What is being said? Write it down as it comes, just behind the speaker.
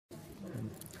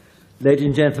Ladies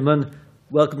and gentlemen,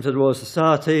 welcome to the Royal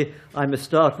Society. I must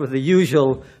start with the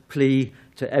usual plea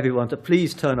to everyone to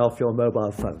please turn off your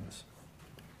mobile phones.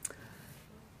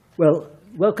 Well,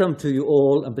 welcome to you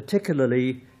all, and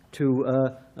particularly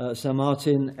to Sir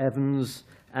Martin Evans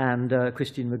and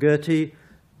Christine McGurty,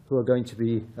 who are going to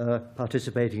be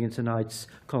participating in tonight's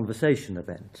conversation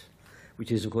event,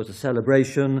 which is, of course, a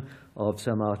celebration of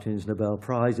Sir Martin's Nobel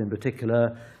Prize in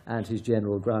particular and his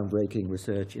general groundbreaking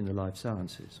research in the life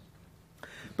sciences.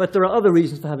 But there are other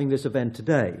reasons for having this event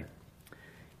today.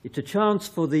 It's a chance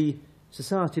for the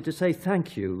Society to say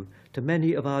thank you to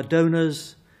many of our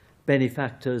donors,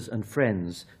 benefactors and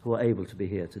friends who are able to be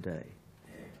here today.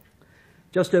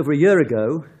 Just over a year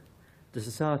ago, the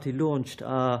Society launched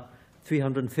our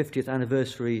 350th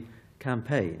anniversary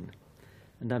campaign,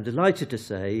 and I'm delighted to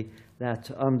say that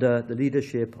under the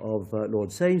leadership of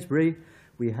Lord Sainsbury,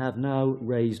 we have now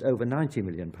raised over £90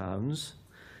 million,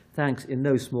 thanks in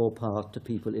no small part to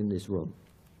people in this room.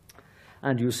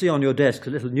 And you'll see on your desk a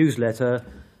little newsletter,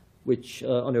 which,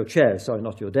 on your chairs, sorry,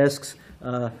 not your desks,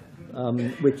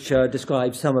 which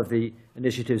describes some of the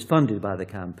initiatives funded by the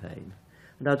campaign.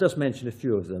 And I'll just mention a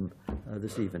few of them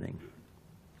this evening.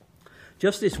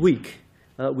 Just this week,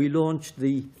 we launched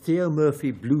the Theo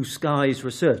Murphy Blue Skies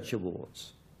Research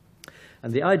Awards.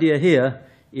 And the idea here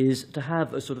is to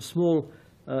have a sort of small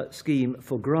scheme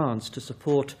for grants to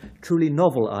support truly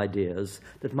novel ideas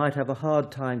that might have a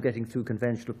hard time getting through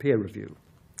conventional peer review,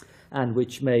 and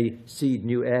which may seed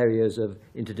new areas of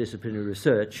interdisciplinary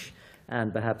research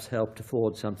and perhaps help to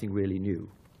forge something really new.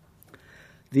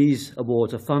 These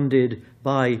awards are funded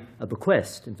by a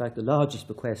bequest, in fact the largest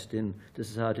bequest in the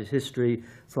Society's history,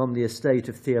 from the estate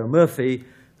of Theo Murphy,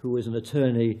 who was an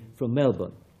attorney from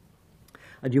Melbourne.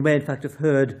 And you may in fact have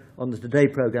heard on the Today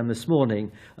programme this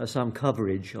morning some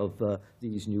coverage of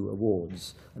these new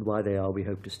awards and why they are, we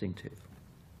hope, distinctive.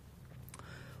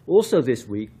 Also this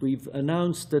week, we've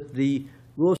announced that the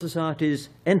Royal Society's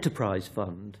Enterprise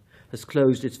Fund has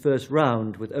closed its first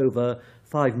round with over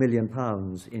 £5 million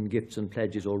in gifts and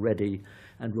pledges already,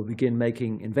 and will begin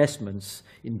making investments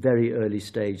in very early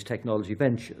stage technology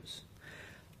ventures.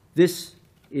 This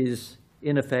is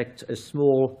in effect a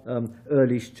small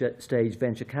early stage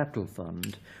venture capital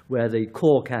fund where the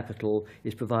core capital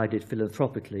is provided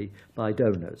philanthropically by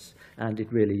donors, and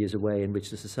it really is a way in which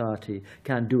the Society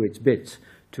can do its bit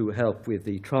to help with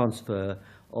the transfer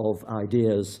of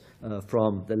ideas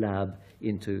from the lab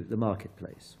into the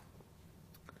marketplace.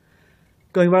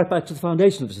 Going right back to the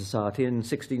foundation of the Society in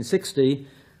 1660,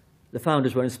 the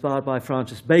founders were inspired by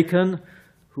Francis Bacon,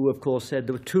 who of course said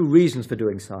there were two reasons for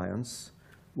doing science.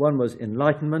 One was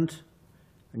enlightenment,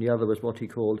 and the other was what he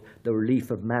called the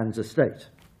relief of man's estate.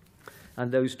 And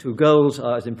those two goals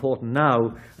are as important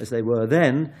now as they were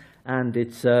then, and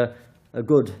it's a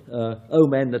good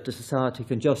omen that the Society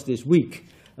can just this week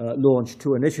launch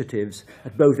two initiatives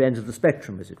at both ends of the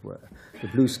spectrum, as it were. The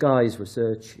Blue Skies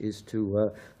research is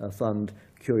to fund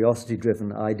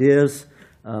curiosity-driven ideas,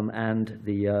 and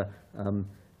the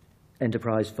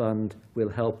Enterprise Fund will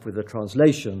help with the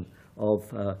translation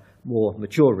of more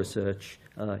mature research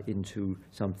into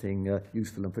something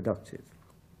useful and productive.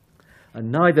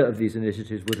 And neither of these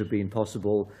initiatives would have been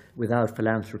possible without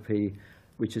philanthropy,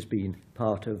 which has been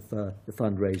part of the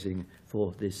fundraising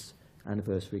for this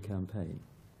anniversary campaign.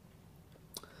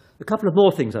 A couple of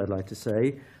more things I'd like to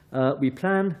say. We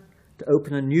plan to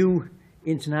open a new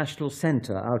international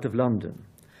centre out of London,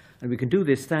 and we can do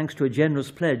this thanks to a generous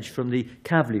pledge from the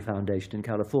Kavli Foundation in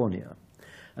California.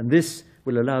 And this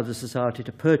will allow the Society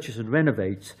to purchase and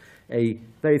renovate a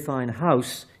very fine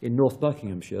house in North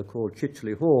Buckinghamshire called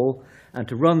Chicheley Hall, and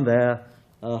to run there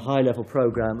a high-level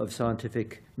programme of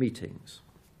scientific meetings.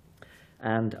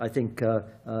 And I think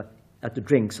at the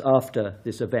drinks after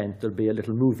this event, there'll be a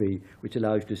little movie which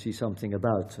allows you to see something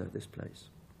about this place.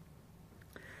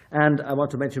 And I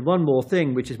want to mention one more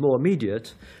thing which is more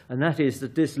immediate, and that is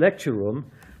that this lecture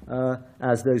room,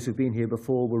 as those who've been here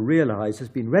before will realise, has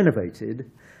been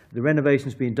renovated. The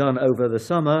renovation's been done over the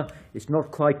summer. It's not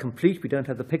quite complete. We don't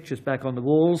have the pictures back on the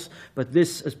walls, but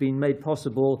this has been made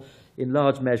possible in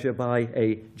large measure by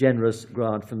a generous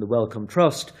grant from the Wellcome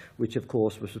Trust, which of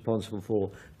course was responsible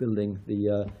for building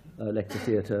the lecture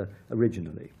theatre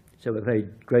originally. So we're very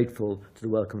grateful to the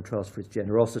Wellcome Trust for its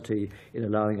generosity in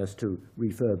allowing us to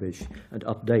refurbish and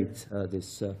update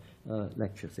this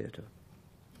lecture theatre.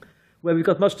 Well, we've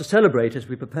got much to celebrate as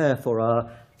we prepare for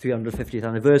our 350th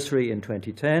anniversary in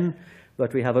 2010,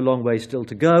 but we have a long way still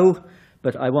to go.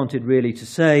 But I wanted really to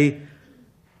say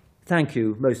thank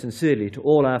you most sincerely to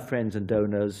all our friends and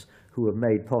donors who have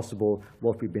made possible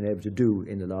what we've been able to do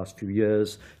in the last few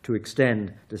years to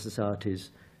extend the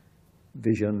Society's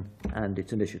vision and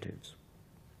its initiatives.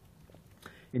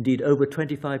 Indeed, over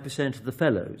 25% of the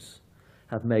fellows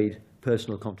have made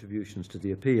personal contributions to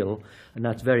the appeal, and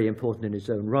that's very important in its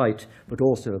own right, but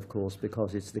also, of course,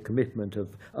 because it's the commitment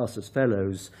of us as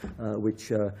fellows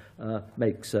which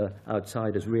makes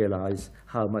outsiders realise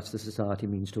how much the society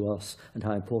means to us and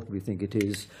how important we think it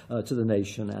is to the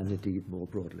nation and indeed more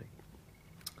broadly.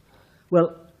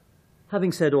 Well,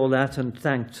 having said all that and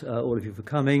thanked all of you for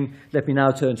coming, let me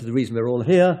now turn to the reason we're all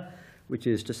here, which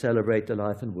is to celebrate the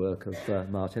life and work of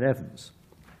Martin Evans.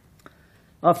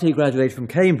 After he graduated from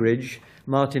Cambridge,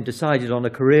 Martin decided on a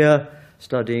career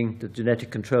studying the genetic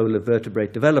control of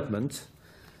vertebrate development,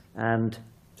 and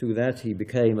through that he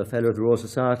became a Fellow of the Royal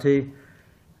Society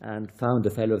and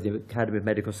founder Fellow of the Academy of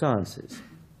Medical Sciences.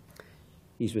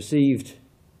 He's received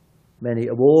many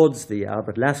awards, the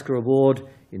Albert Lasker Award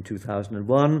in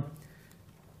 2001,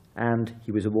 and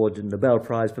he was awarded the Nobel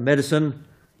Prize for Medicine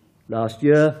last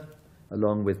year,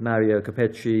 along with Mario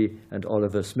Capecci and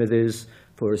Oliver Smithies,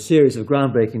 for a series of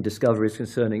groundbreaking discoveries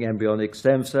concerning embryonic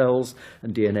stem cells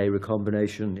and DNA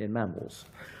recombination in mammals.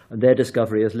 And their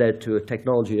discovery has led to a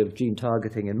technology of gene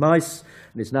targeting in mice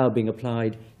and is now being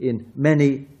applied in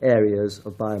many areas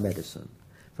of biomedicine,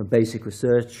 from basic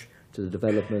research to the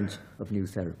development of new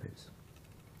therapies.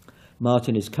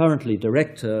 Martin is currently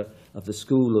director of the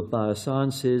School of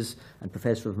Biosciences and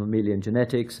professor of mammalian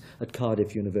genetics at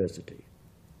Cardiff University.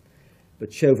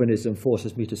 But chauvinism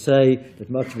forces me to say that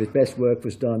much of his best work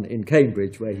was done in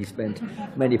Cambridge, where he spent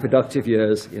many productive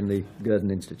years in the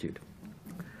Gurdon Institute.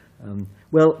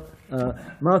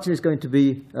 Martin is going to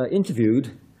be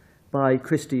interviewed by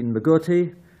Christine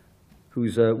McGurty,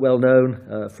 who's well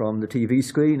known from the TV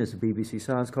screen as a BBC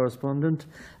science correspondent,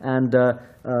 and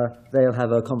they'll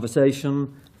have a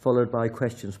conversation followed by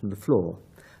questions from the floor.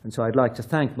 And so I'd like to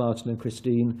thank Martin and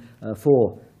Christine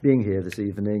for being here this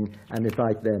evening and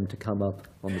invite them to come up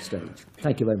on the stage.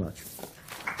 Thank you very much.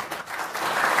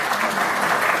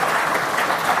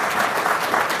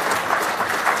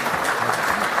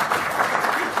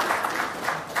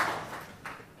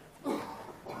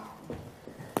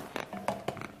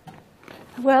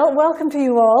 Well, welcome to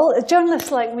you all.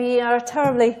 Journalists like me are a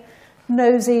terribly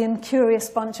nosy and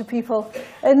curious bunch of people.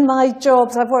 In my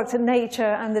jobs, I've worked at Nature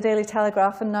and the Daily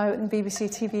Telegraph and now in BBC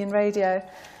TV and radio.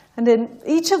 And in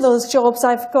each of those jobs,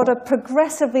 I've got a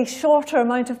progressively shorter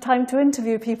amount of time to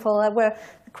interview people, where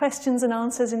the questions and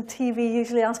answers in TV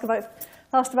usually last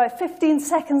about 15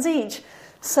 seconds each.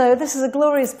 So this is a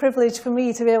glorious privilege for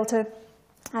me to be able to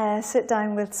sit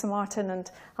down with Sir Martin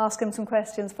and ask him some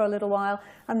questions for a little while.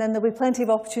 And then there'll be plenty of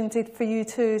opportunity for you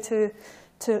too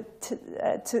to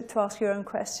ask your own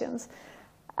questions.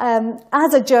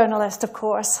 As a journalist, of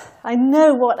course, I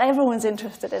know what everyone's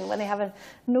interested in when they have a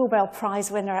Nobel Prize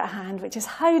winner at hand, which is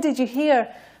how did you hear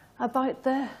about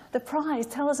the prize?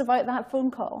 Tell us about that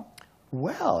phone call.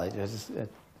 Well, it was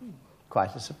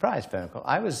quite a surprise phone call.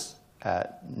 I was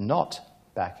not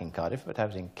back in Cardiff, but I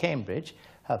was in Cambridge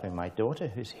helping my daughter,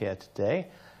 who's here today,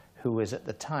 who was at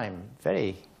the time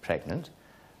very pregnant,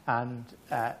 and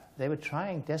they were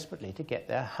trying desperately to get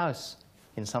their house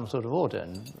in some sort of order,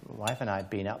 and my wife and I had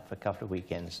been up for a couple of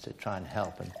weekends to try and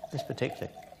help, and this particular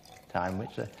time,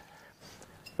 which was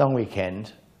a long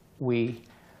weekend,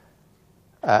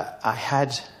 I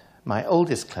had my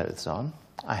oldest clothes on,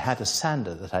 I had a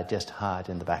sander that I just hired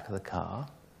in the back of the car,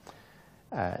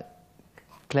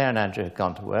 Claire and Andrew had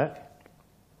gone to work,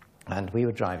 and we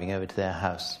were driving over to their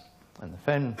house, and the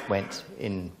phone went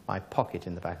in my pocket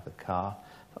in the back of the car,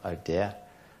 oh dear.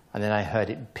 And then I heard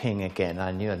it ping again.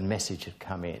 I knew a message had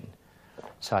come in.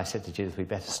 So I said to Judith, we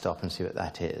better stop and see what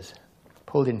that is.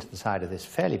 Pulled into the side of this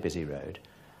fairly busy road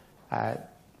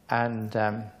and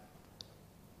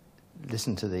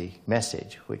listened to the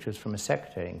message, which was from a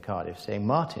secretary in Cardiff saying,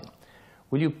 Martin,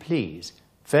 will you please,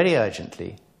 very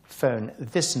urgently, phone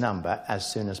this number as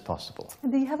soon as possible.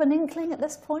 And do you have an inkling at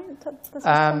this point?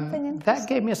 That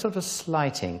gave me a sort of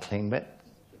slight inkling, but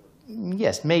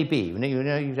yes, maybe.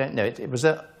 You don't know. It was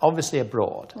obviously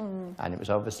abroad, and it was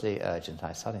obviously urgent.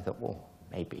 I suddenly thought, well,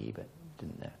 maybe, but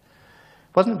didn't know.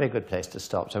 It wasn't a very good place to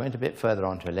stop, so I went a bit further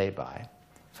on to a lay-by,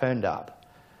 phoned up,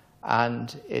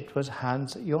 and it was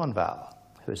Hans Jornvall,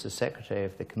 who was the secretary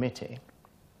of the committee.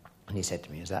 And he said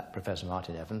to me, is that Professor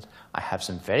Martin Evans? I have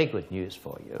some very good news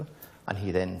for you. And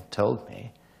he then told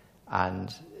me,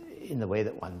 and in the way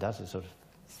that one does, is sort of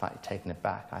slightly taken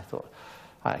aback. I thought,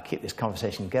 I'll keep this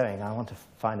conversation going. I want to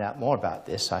find out more about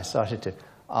this. So I started to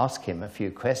ask him a few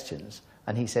questions.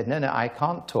 And he said, no, I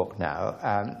can't talk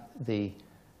now. The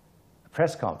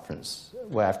press conference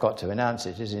where I've got to announce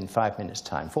it is in 4 minutes'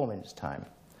 time.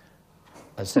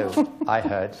 And so I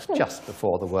heard just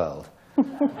before the world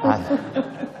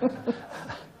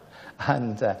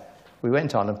and we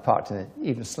went on and parked in an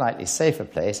even slightly safer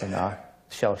place in our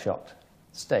shell-shocked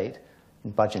state,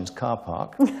 in Budgeon's car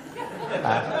park,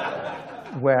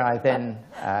 where I then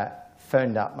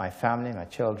phoned up my family, my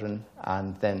children,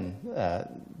 and then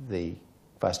the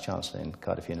Vice-Chancellor in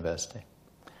Cardiff University.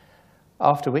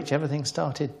 After which everything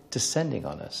started descending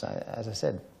on us. As I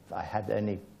said, I had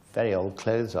only very old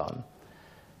clothes on,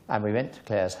 and we went to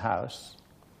Claire's house,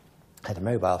 had a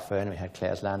mobile phone, we had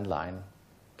Claire's landline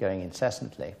going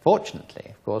incessantly.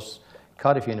 Fortunately, of course,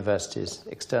 Cardiff University's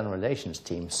external relations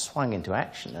team swung into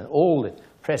action, and all the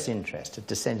press interest had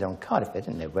descended on Cardiff. They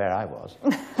didn't know where I was.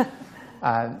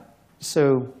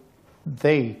 So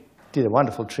they did a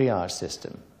wonderful triage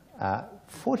system.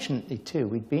 Fortunately, too,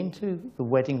 we'd been to the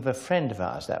wedding of a friend of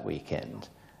ours that weekend,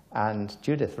 and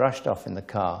Judith rushed off in the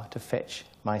car to fetch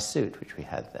my suit, which we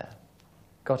had there.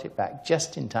 Got it back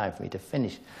just in time for me to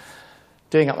finish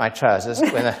doing up my trousers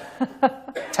when a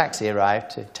taxi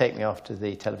arrived to take me off to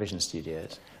the television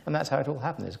studios. And that's how it all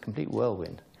happened. It was a complete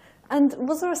whirlwind. And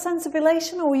was there a sense of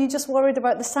elation, or were you just worried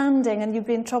about the sanding and you'd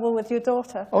be in trouble with your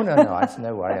daughter? Oh, no, I had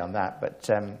no worry on that. But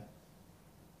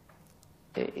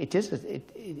it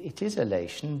is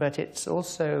elation, but it's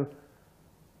also,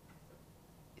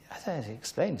 as I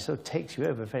explained, it sort of takes you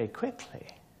over very quickly.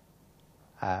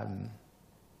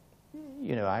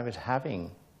 You know, I was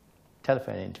having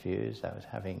telephone interviews, I was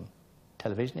having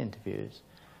television interviews.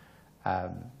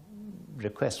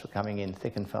 Requests were coming in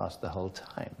thick and fast the whole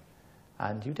time.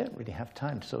 And you don't really have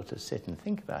time to sort of sit and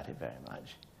think about it very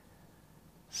much.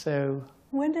 So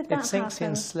when did that it sinks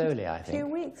happen? in slowly, I think. A few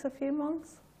weeks, a few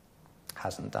months?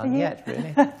 Hasn't done yet,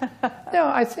 really. No,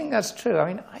 I think that's true.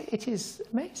 I mean, it is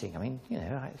amazing. I mean, you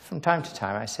know, from time to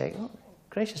time I say, oh,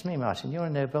 gracious me, Martin, you're a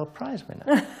Nobel Prize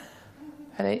winner.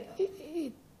 And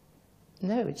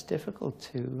no, it's difficult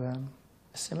to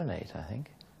assimilate, I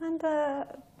think. And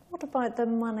what about the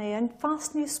money? And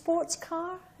fast new sports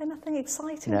car? Anything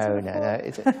exciting? No.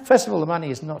 First of all, the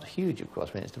money is not huge, of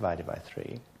course, when it's divided by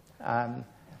 3.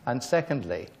 And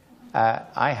secondly,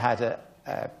 I had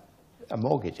a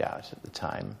mortgage out at the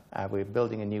time. We were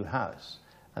building a new house.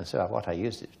 And so what I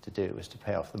used it to do was to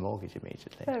pay off the mortgage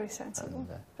immediately. Very sensible.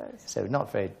 And, so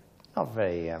not very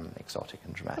exotic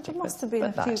and dramatic. But there must have been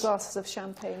a few glasses of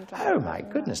champagne. Oh, my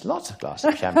goodness, lots of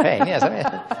glasses of champagne, yes. I mean,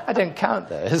 I don't count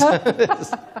those.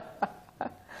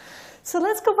 So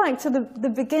let's go back to the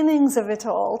beginnings of it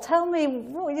all. Tell me,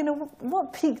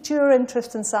 what piqued your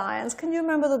interest in science? Can you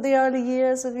remember the early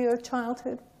years of your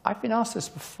childhood? I've been asked this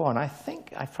before, and I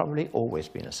think I've probably always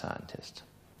been a scientist.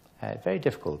 Very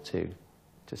difficult to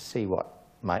see what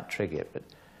might trigger it, but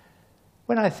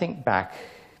when I think back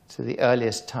to the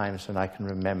earliest times when I can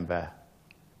remember,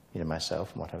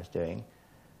 myself and what I was doing,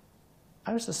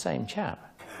 I was the same chap.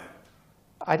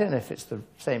 I don't know if it's the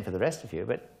same for the rest of you,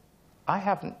 but I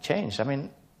haven't changed. I mean,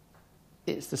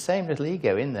 it's the same little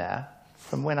ego in there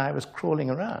from when I was crawling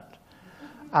around.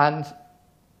 And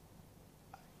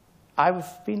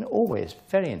I've been always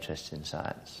very interested in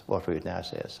science, what we would now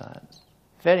say is science.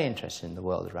 Very interested in the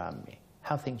world around me,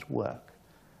 how things work.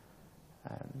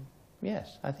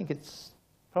 Yes, I think it's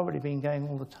probably been going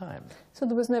all the time. So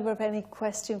there was never any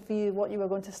question for you what you were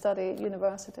going to study at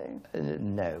university?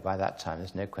 No, by that time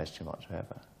there's no question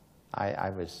whatsoever. I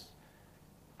was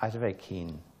very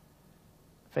keen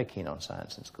on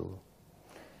science in school.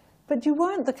 But you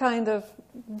weren't the kind of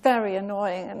very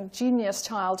annoying and genius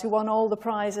child who won all the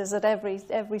prizes at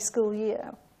every school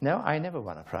year. No, I never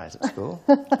won a prize at school.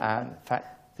 In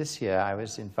fact, this year I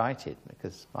was invited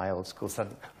because my old school said,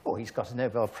 oh, he's got a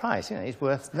Nobel Prize, he's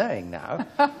worth knowing now.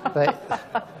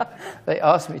 They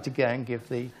asked me to go and give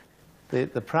the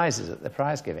prizes at the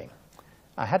prize giving.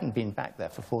 I hadn't been back there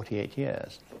for 48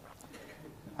 years.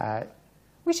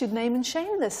 We should name and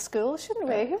shame this school, shouldn't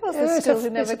we? Who was the school who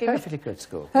never gave it? It's a perfectly good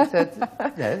school.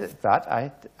 But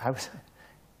I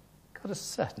got a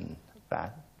certain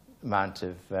amount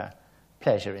of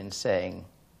pleasure in saying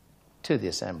to the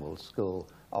assembled school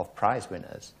of prize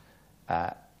winners,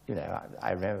 I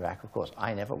remember back, of course,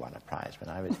 I never won a prize when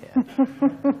I was here.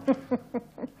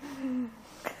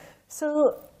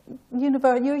 So,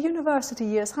 your university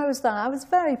years, how was that? I was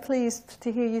very pleased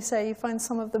to hear you say you found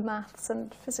some of the maths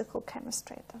and physical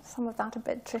chemistry, some of that a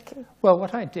bit tricky. Well,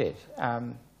 what I did,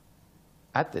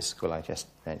 at this school I just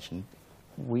mentioned,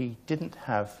 we didn't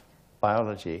have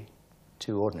biology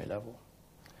to ordinary level.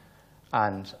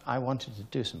 And I wanted to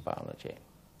do some biology.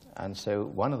 And so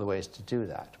one of the ways to do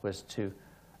that was to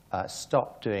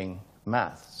stop doing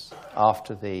maths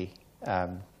after the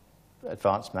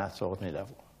advanced maths ordinary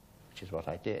level, which is what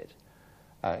I did,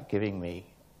 giving me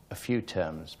a few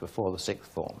terms before the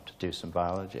sixth form to do some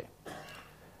biology.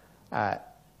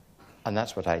 And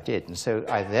that's what I did. And so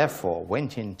I therefore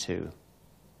went into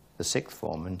the sixth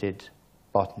form and did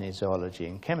botany, zoology,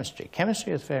 and chemistry.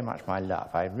 Chemistry was very much my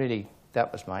love.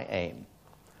 That was my aim.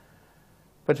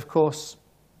 But of course,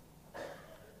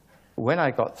 when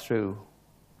I got through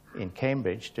in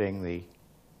Cambridge doing the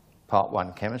Part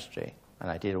 1 chemistry, and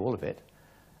I did all of it,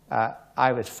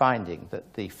 I was finding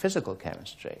that the physical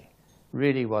chemistry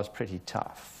really was pretty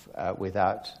tough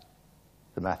without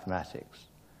the mathematics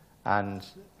and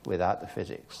without the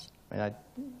physics. I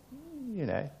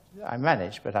mean, I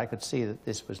managed, but I could see that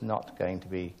this was not going to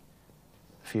be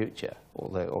the future,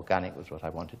 although organic was what I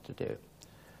wanted to do.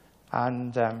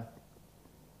 And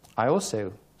I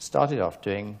also started off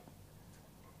doing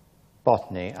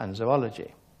botany and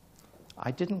zoology.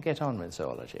 I didn't get on with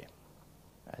zoology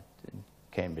in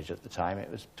Cambridge at the time. It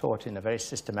was taught in a very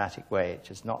systematic way,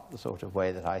 which is not the sort of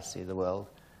way that I see the world,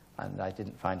 and I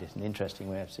didn't find it an interesting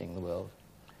way of seeing the world.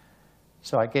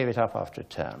 So I gave it up after a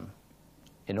term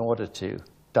in order to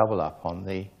double up on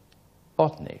the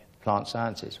botany, plant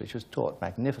sciences, which was taught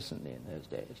magnificently in those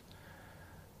days,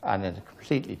 and in a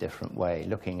completely different way,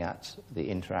 looking at the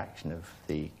interaction of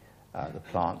the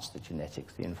plants, the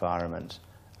genetics, the environment,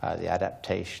 the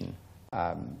adaptation,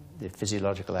 the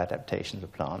physiological adaptations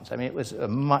of plants. I mean, it was a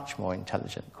much more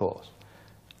intelligent course,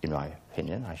 in my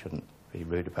opinion. I shouldn't be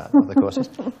rude about other courses.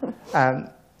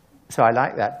 So I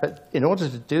like that. But in order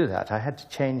to do that, I had to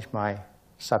change my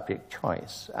subject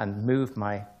choice and move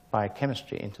my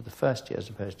biochemistry into the first year as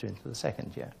opposed to into the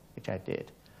second year, which I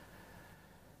did.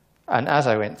 And as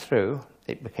I went through,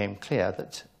 it became clear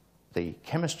that the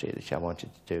chemistry which I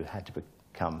wanted to do had to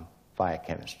become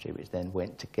biochemistry, which then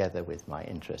went together with my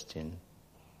interest in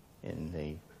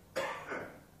the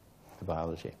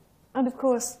biology. And of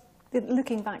course,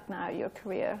 looking back now, your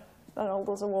career and all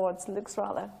those awards looks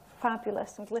rather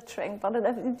fabulous and glittering. But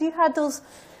have you had those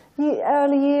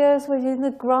early years where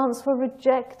the grants were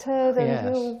rejected and Yes.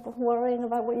 you were worrying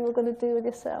about what you were going to do with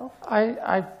yourself?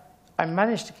 I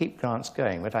managed to keep grants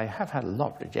going, but I have had a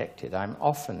lot rejected. I'm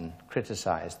often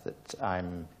criticized that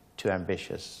I'm too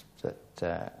ambitious,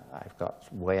 that I've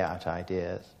got way out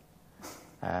ideas.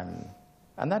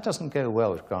 And that doesn't go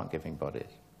well with grant-giving bodies.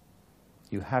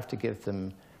 You have to give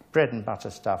them bread and butter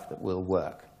stuff that will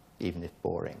work, even if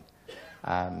boring.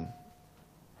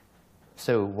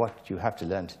 So what you have to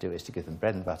learn to do is to give them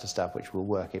bread and butter stuff which will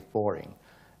work if boring,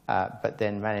 but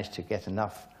then manage to get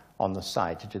enough on the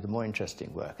side to do the more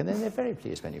interesting work. And then they're very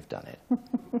pleased when you've done it.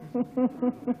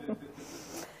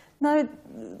 Now,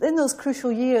 in those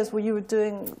crucial years where you were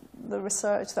doing the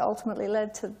research that ultimately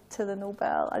led to the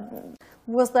Nobel,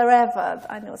 was there ever,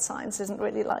 I know science isn't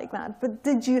really like that, but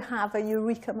did you have a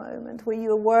eureka moment where you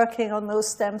were working on those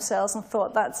stem cells and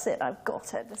thought, that's it, I've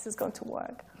got it, this is going to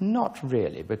work? Not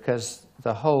really, because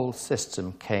the whole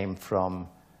system came from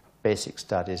basic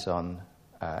studies on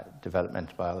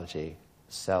developmental biology,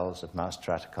 cells of mouse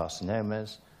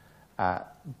teratocarcinomas,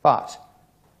 but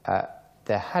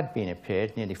there had been a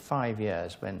period, nearly 5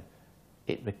 years, when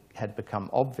it had become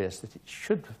obvious that it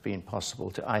should have been possible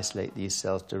to isolate these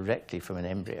cells directly from an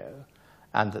embryo,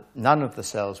 and that none of the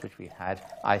cells which we had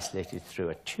isolated through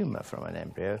a tumor from an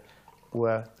embryo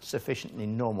were sufficiently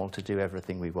normal to do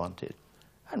everything we wanted.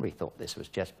 And we thought this was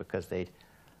just because they'd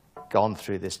gone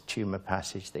through this tumor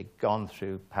passage, they'd gone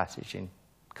through passage in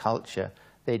culture,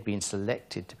 they'd been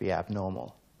selected to be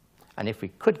abnormal. And if we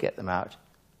could get them out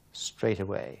straight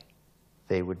away,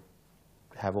 they would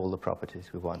have all the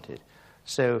properties we wanted.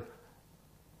 So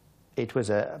it was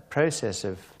a process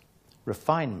of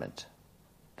refinement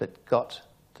that got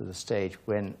to the stage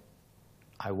when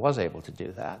I was able to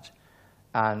do that.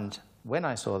 And when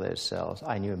I saw those cells,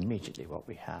 I knew immediately what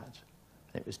we had.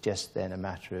 It was just then a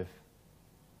matter of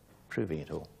proving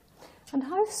it all. And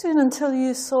how soon until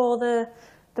you saw the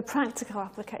practical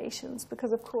applications?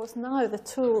 Because, of course, now the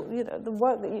tool, the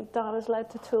work that you've done has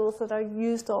led to tools that are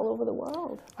used all over the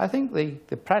world. I think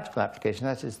the practical application,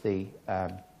 that is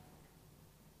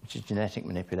which is genetic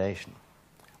manipulation,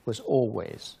 was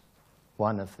always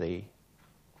one of the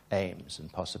aims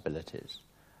and possibilities.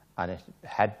 And it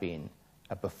had been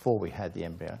before we had the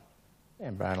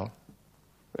embryonic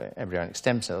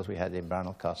stem cells, we had the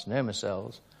embryonal carcinoma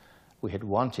cells. We had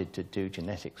wanted to do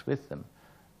genetics with them,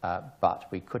 but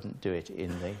we couldn't do it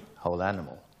in the whole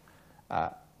animal.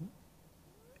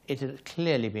 It had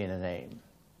clearly been an aim.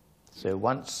 So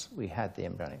once we had the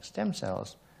embryonic stem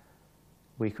cells,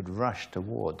 we could rush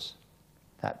towards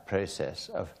that process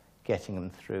of getting them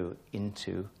through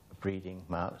into a breeding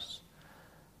mouse.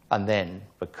 And then,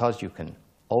 because you can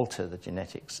alter the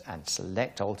genetics and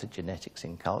select altered genetics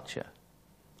in culture,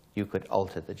 you could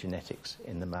alter the genetics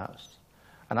in the mouse.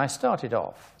 And I started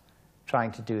off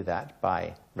trying to do that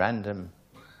by random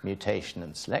mutation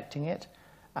and selecting it,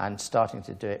 and starting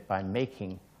to do it by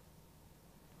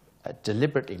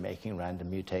deliberately making random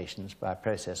mutations by a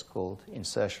process called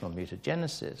insertional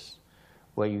mutagenesis,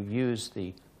 where you use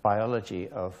the biology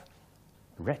of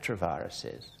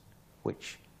retroviruses,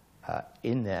 which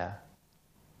in their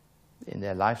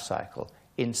life cycle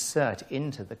insert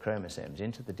into the chromosomes,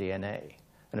 into the DNA.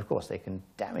 And of course, they can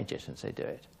damage it as they do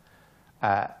it.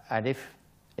 And if,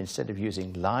 instead of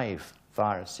using live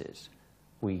viruses,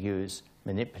 we use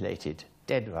manipulated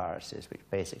dead viruses, which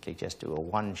basically just do a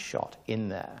one-shot in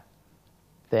there,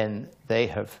 then they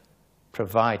have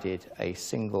provided a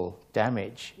single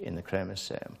damage in the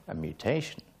chromosome, a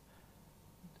mutation.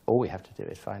 All we have to do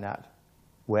is find out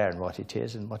where and what it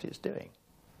is and what it's doing.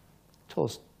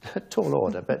 Tall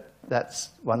order, but that's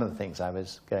one of the things I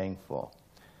was going for.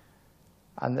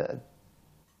 And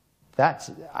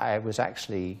I was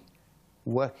actually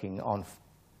working on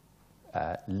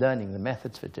learning the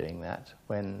methods for doing that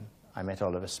when I met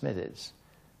Oliver Smithers.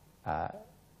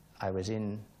 I was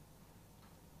in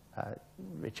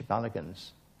Richard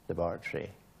Mulligan's laboratory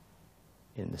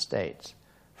in the States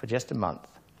for just a month.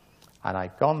 And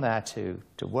I'd gone there to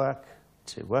work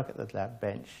at the lab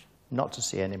bench, not to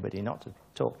see anybody, not to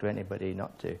talk to anybody,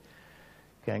 not to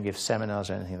go and give seminars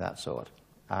or anything of that sort.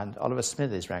 And Oliver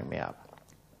Smithers rang me up,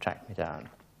 tracked me down.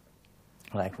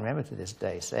 And I can remember to this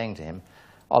day saying to him,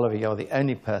 "Oliver, you're the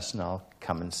only person I'll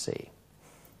come and see."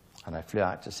 And I flew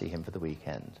out to see him for the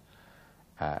weekend.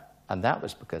 And that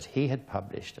was because he had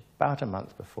published about a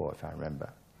month before, if I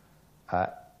remember,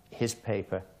 his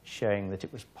paper showing that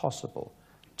it was possible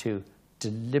to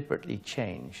deliberately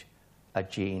change a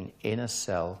gene in a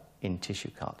cell in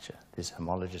tissue culture, this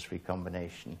homologous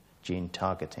recombination gene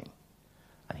targeting.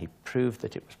 And he proved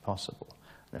that it was possible.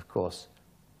 And of course,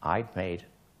 I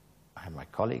and my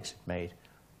colleagues had made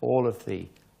all of the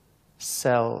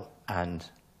cell and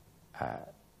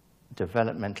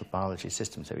developmental biology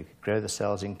systems, so we could grow the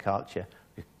cells in culture,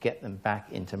 we could get them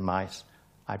back into mice.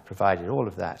 I provided all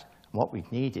of that. And what we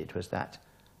needed was that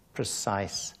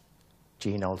precise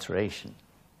gene alteration,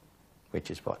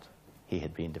 which is what he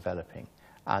had been developing.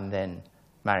 And then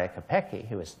Mario Capecchi,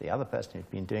 who was the other person who'd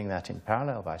been doing that in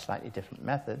parallel by slightly different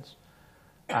methods,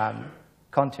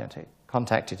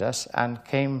 contacted us and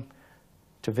came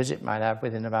to visit my lab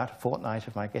within about a fortnight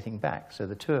of my getting back. So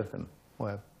the two of them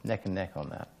were neck and neck on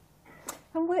that.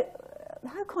 And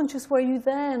how conscious were you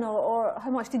then, or how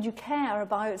much did you care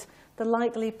about the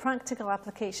likely practical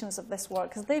applications of this work?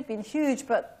 Because they've been huge,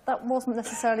 but that wasn't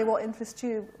necessarily what interests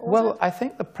you, was it? I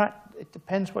think it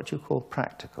depends what you call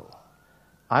practical.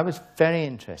 I was very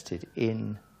interested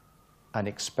in an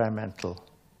experimental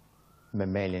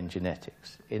mammalian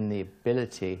genetics, in the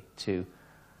ability to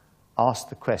ask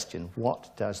the question,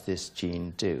 what does this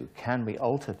gene do? Can we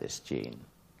alter this gene?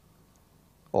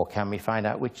 Or can we find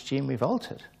out which gene we've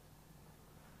altered?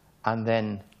 And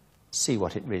then see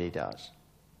what it really does.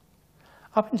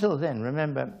 Up until then,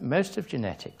 remember, most of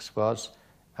genetics was,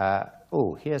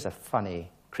 here's a funny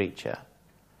creature.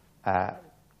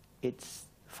 It's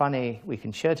funny, we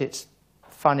can show that it's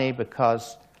funny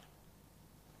because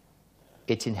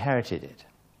it's inherited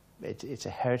it. It's a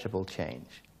heritable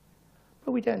change.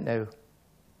 But we don't know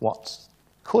what's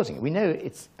causing it. We know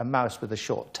it's a mouse with a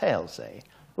short tail, say,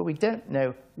 but we don't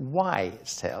know why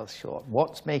its tail's short,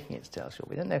 what's making its tail short.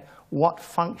 We don't know what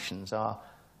functions are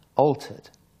altered.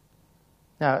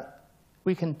 Now,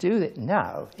 we can do it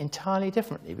now entirely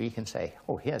differently. We can say,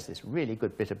 here's this really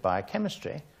good bit of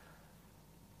biochemistry.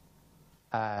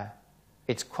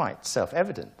 It's quite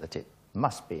self-evident that it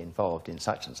must be involved in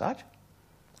such and such.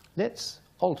 Let's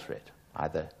alter it,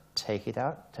 either take it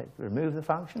out, remove the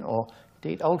function, or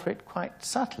indeed alter it quite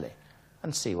subtly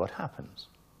and see what happens.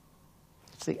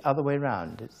 It's the other way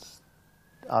around. It's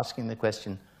asking the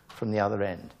question from the other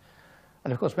end.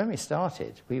 And of course, when we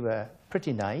started, we were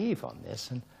pretty naive on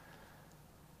this, and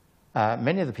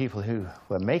many of the people who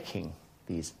were making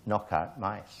these knockout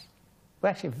mice were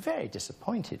actually very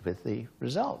disappointed with the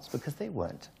results because they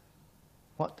weren't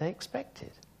what they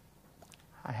expected.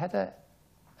 I had a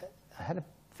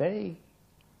very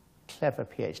clever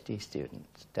PhD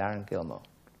student, Darren Gilmore,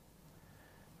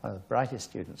 one of the brightest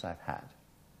students I've had.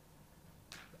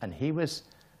 And he was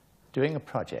doing a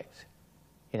project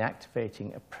in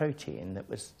activating a protein that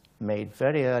was made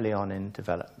very early on in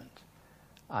development.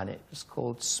 And it was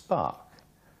called SPARK,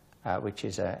 which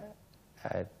is a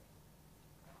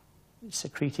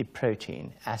secreted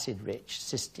protein, acid-rich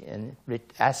cysteine,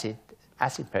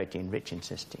 acid protein rich in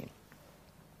cysteine.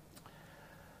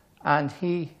 And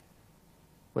he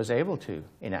was able to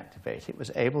inactivate it,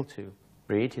 was able to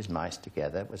breed his mice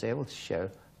together, was able to show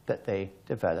that they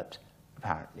developed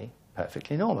apparently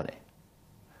perfectly normally.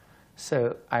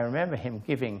 So I remember him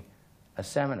giving a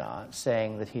seminar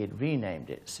saying that he had renamed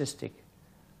it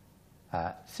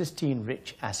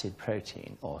cysteine-rich acid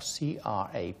protein, or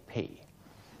CRAP.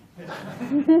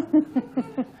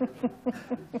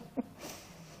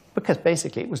 Because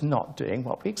basically it was not doing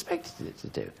what we expected it to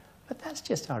do. But that's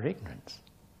just our ignorance.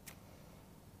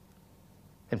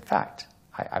 In fact,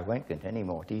 I won't go into any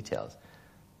more details.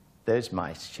 Those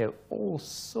mice show all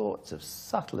sorts of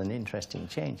subtle and interesting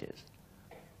changes,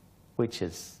 which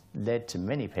has led to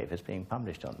many papers being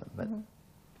published on them. But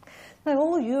now,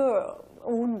 all your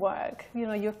own work, you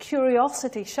know, your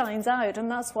curiosity shines out,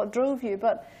 and that's what drove you.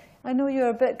 But I know you're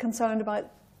a bit concerned about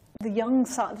the young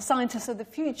the scientists of the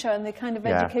future and the kind of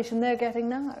education they're getting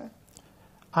now.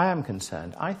 I am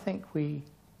concerned. I think we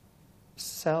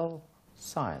sell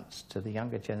science to the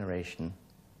younger generation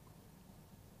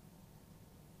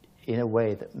in a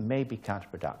way that may be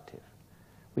counterproductive.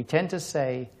 We tend to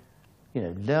say, you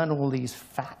know, learn all these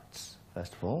facts,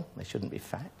 first of all. They shouldn't be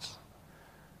facts.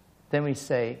 Then we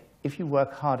say, if you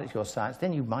work hard at your science,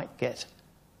 then you might get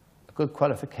a good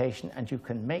qualification and you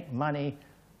can make money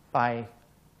by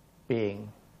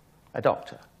being a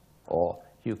doctor, or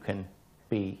you can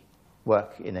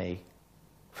work in a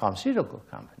pharmaceutical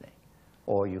company,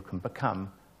 or you can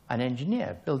become an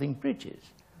engineer building bridges.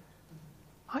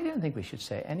 I don't think we should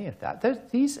say any of that.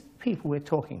 These people we're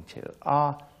talking to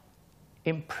are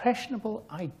impressionable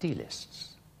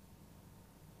idealists.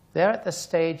 They're at the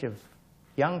stage of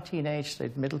young teenage, so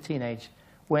middle teenage,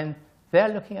 when they're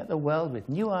looking at the world with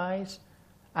new eyes,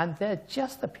 and they're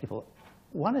just the people,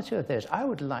 one or two of those, I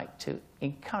would like to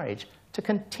encourage to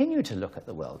continue to look at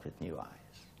the world with new eyes.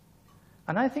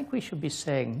 And I think we should be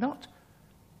saying, not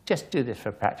just do this for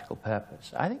a practical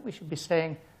purpose. I think we should be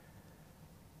saying,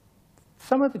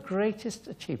 some of the greatest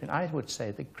achievement, I would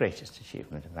say the greatest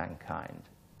achievement of mankind,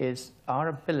 is our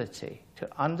ability to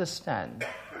understand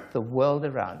the world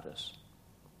around us.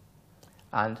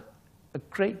 And a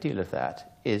great deal of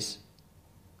that is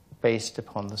based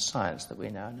upon the science that we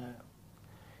now know.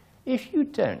 If you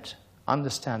don't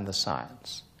understand the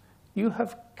science, you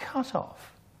have cut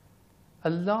off a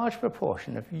large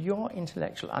proportion of your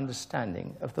intellectual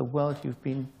understanding of the world you've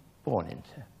been born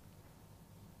into.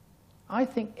 I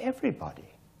think everybody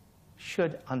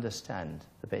should understand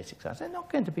the basic science. They're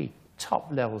not going to be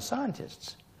top-level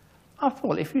scientists. After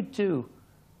all, if you do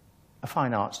a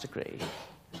fine arts degree,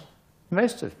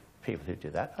 most of people who do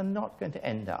that are not going to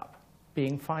end up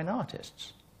being fine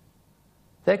artists.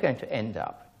 They're going to end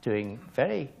up doing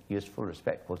very useful,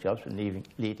 respectable jobs and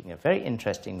leading a very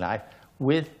interesting life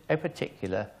with a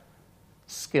particular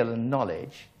skill and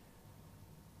knowledge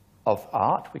of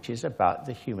art, which is about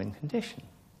the human condition.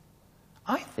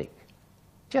 I think,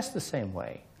 just the same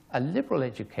way, a liberal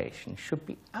education should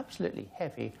be absolutely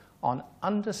heavy on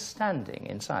understanding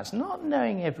in science, not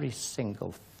knowing every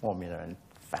single formula and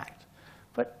fact,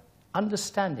 but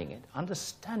understanding it,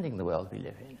 understanding the world we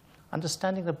live in,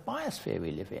 understanding the biosphere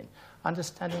we live in,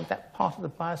 understanding that part of the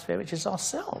biosphere which is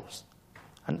ourselves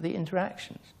and the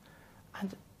interactions.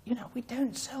 And, you know, we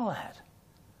don't sell that.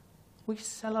 We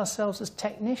sell ourselves as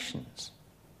technicians.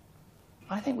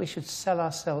 I think we should sell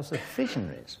ourselves as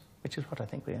visionaries, which is what I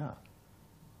think we are.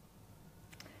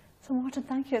 So, Martin,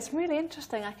 thank you. It's really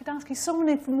interesting. I could ask you so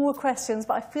many more questions,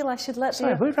 but I feel I should let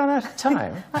Sorry, we've run out of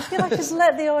time. I feel I should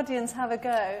let the audience have a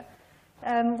go.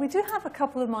 We do have a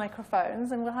couple of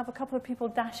microphones, and we'll have a couple of people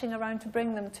dashing around to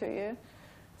bring them to you.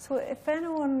 So if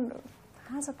anyone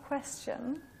has a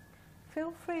question,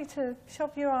 feel free to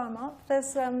shove your arm up.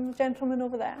 There's a gentleman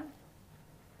over there.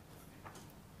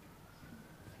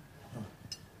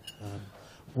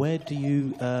 Where do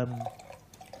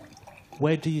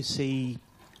you see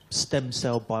stem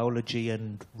cell biology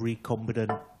and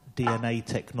recombinant DNA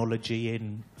technology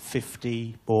in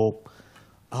 50 or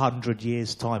 100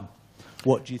 years' time?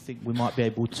 What do you think we might be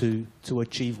able to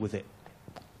achieve with it?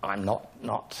 I'm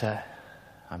not a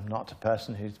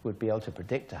person who would be able to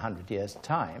predict 100 years'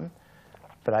 time,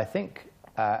 but I think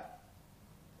the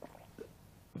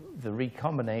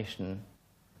recombination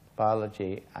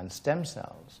biology and stem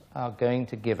cells are going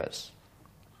to give us,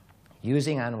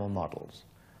 using animal models,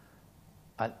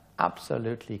 an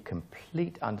absolutely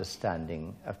complete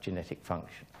understanding of genetic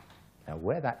function. Now,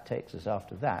 where that takes us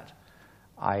after that,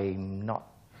 I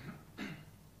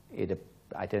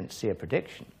don't see a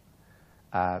prediction.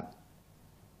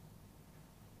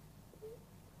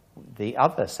 The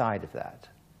other side of that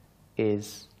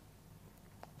is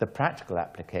the practical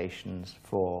applications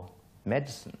for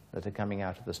medicine that are coming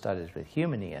out of the studies with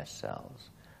human ES cells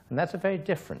And that's a very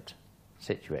different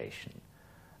situation.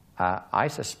 I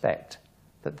suspect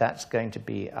that that's going to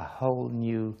be a whole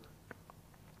new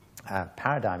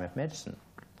paradigm of medicine.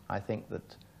 I think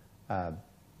that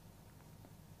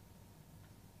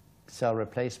cell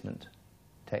replacement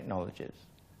technologies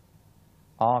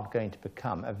are going to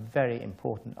become a very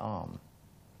important arm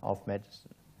of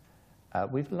medicine.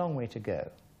 We've a long way to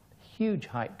go. Huge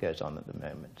hype goes on at the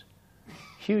moment.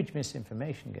 Huge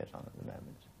misinformation goes on at the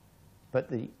moment. But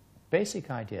the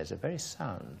basic ideas are very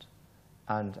sound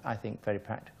and, I think, very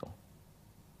practical.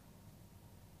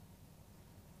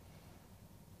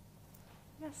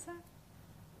 Yes, sir.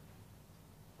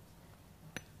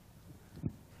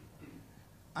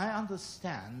 I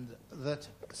understand that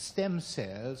stem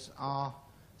cells are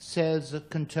cells that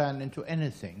can turn into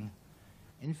anything.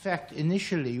 In fact,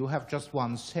 initially you have just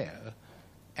one cell,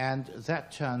 and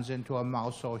that turns into a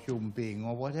mouse or a human being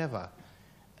or whatever.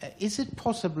 Is it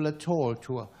possible at all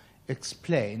to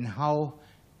explain how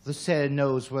the cell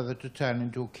knows whether to turn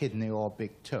into a kidney or a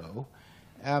big toe?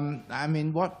 I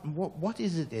mean, what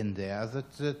is it in there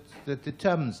that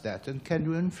determines that, and can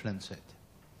you influence it?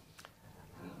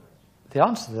 The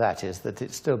answer to that is that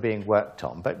it's still being worked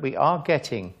on, but we are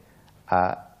getting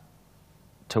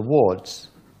towards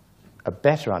a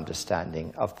better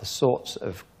understanding of the sorts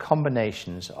of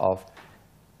combinations of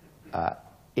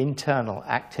internal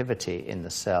activity in the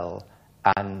cell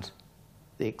and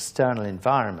the external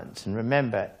environment. And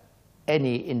remember,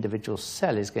 any individual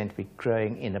cell is going to be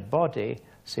growing in a body,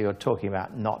 so you're talking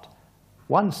about not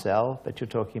one cell, but you're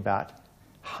talking about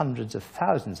hundreds of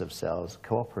thousands of cells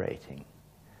cooperating.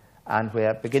 And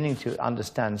we're beginning to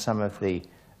understand some of the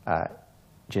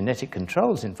genetic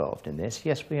controls involved in this.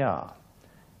 Yes, we are.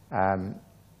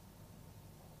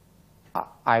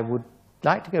 I would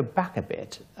like to go back a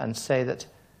bit and say that,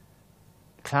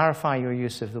 clarify your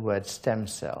use of the word stem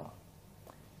cell.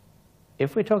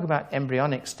 If we talk about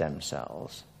embryonic stem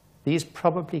cells, these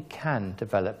probably can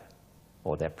develop,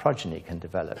 or their progeny can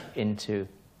develop, into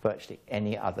virtually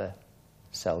any other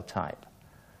cell type.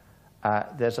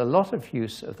 There's a lot of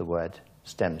use of the word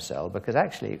stem cell because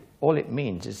actually all it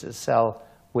means is a cell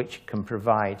which can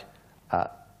provide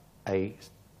a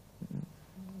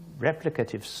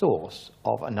replicative source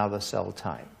of another cell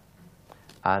type.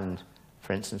 And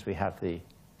for instance, we have the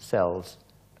cells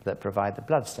that provide the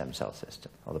blood stem cell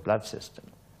system, or the blood system.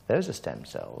 Those are stem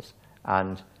cells,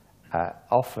 and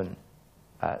often,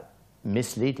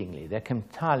 misleadingly, they're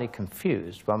entirely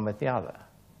confused one with the other.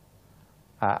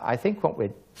 I think what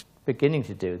we're beginning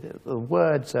to do, the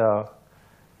words are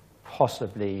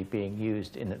possibly being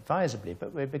used inadvisably,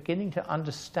 but we're beginning to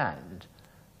understand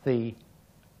the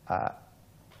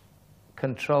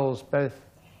controls both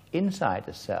inside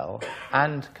a cell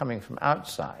and coming from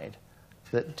outside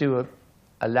that do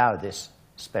allow this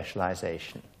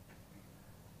specialization.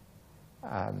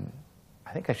 I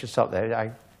think I should stop there.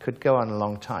 I could go on a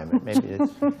long time, but maybe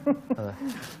it's...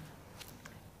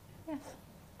 Yes.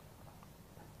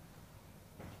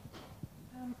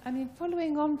 I mean,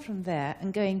 following on from there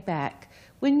and going back,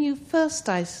 when you first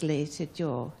isolated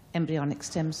your embryonic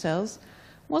stem cells,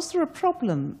 was there a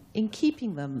problem in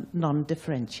keeping them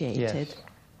non-differentiated? Yes.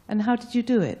 And how did you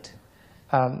do it?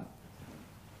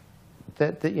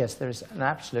 Yes, there is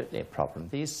absolutely a problem.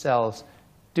 These cells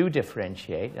do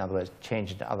differentiate, in other words,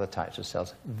 change into other types of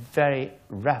cells very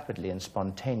rapidly and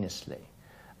spontaneously.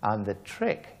 And the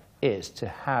trick is to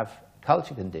have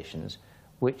culture conditions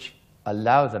which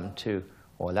allow them to,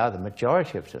 or allow the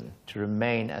majority of them to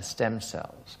remain as stem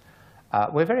cells.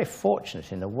 We're very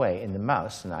fortunate in a way in the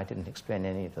mouse, and I didn't explain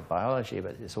any of the biology,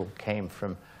 but this all came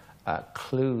from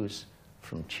clues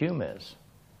from tumors,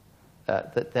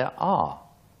 that there are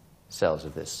cells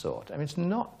of this sort. I mean,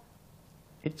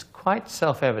 it's quite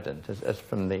self-evident, as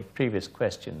from the previous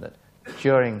question, that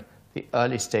during the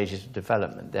early stages of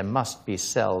development, there must be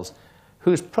cells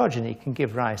whose progeny can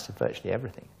give rise to virtually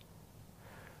everything.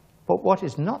 But what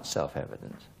is not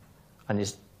self-evident, and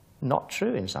is not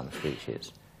true in some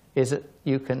species, is that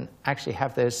you can actually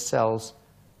have those cells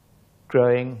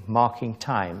growing, marking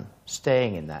time,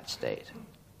 staying in that state.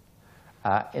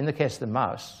 In the case of the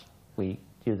mouse, we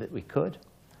knew that we could,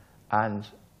 and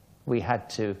we had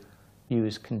to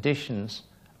use conditions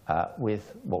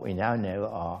with what we now know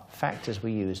are factors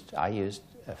I used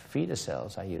feeder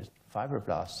cells, I used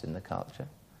fibroblasts in the culture.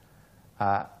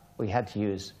 We had to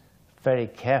use very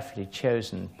carefully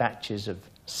chosen batches of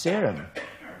serum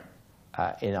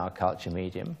in our culture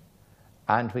medium,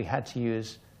 and we had to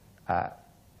use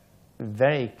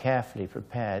very carefully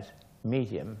prepared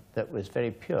medium that was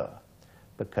very pure,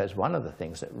 because one of the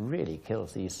things that really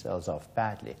kills these cells off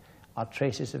badly are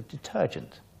traces of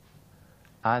detergent.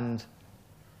 And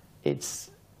it's,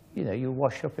 you know, you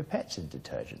wash your pipettes in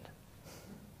detergent.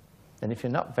 And if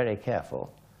you're not very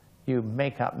careful, you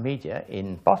make up media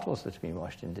in bottles that have been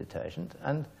washed in detergent,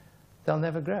 and they'll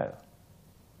never grow.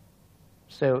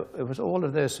 So it was all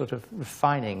of those sort of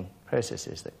refining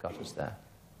processes that got us there.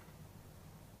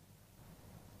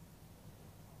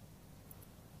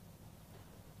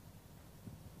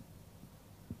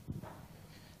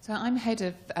 So I'm head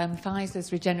of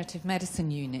Pfizer's regenerative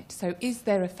medicine unit. So is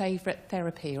there a favourite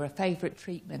therapy or a favourite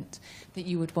treatment that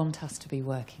you would want us to be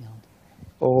working on?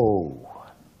 Oh.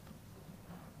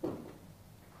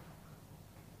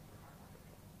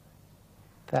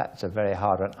 That's a very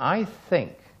hard one. I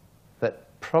think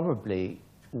that probably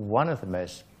one of the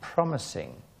most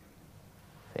promising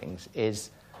things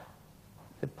is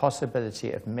the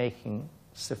possibility of making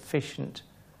sufficient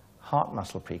heart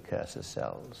muscle precursor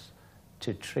cells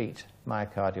to treat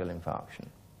myocardial infarction.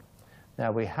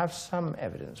 Now, we have some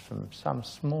evidence from some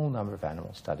small number of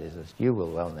animal studies, as you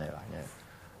will well know, I know,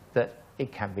 that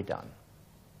it can be done.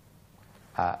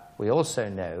 We also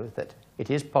know that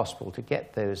it is possible to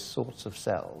get those sorts of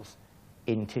cells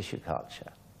in tissue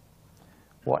culture.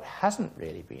 What hasn't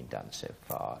really been done so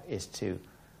far is to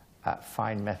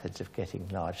find methods of getting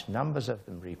large numbers of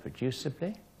them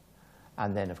reproducibly.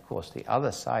 And then, of course, the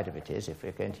other side of it is, if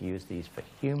we're going to use these for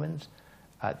humans,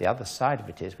 the other side of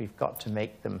it is we've got to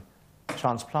make them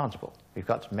transplantable. We've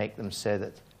got to make them so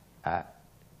that,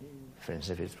 for instance,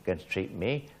 if it's going to treat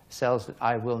me, cells that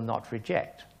I will not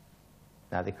reject.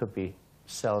 Now, they could be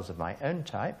cells of my own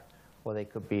type, or they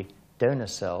could be donor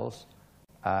cells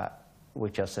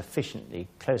which are sufficiently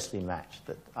closely matched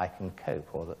that I can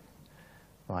cope, or that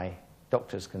my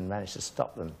doctors can manage to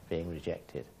stop them being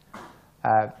rejected.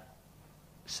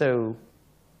 So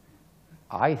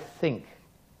I think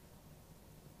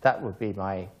that would be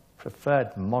my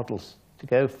preferred models to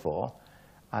go for,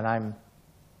 and I'm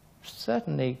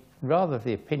certainly rather of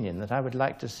the opinion that I would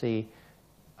like to see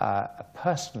a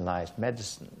personalized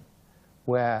medicine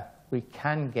where we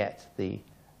can get the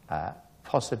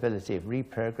possibility of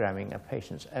reprogramming a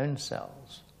patient's own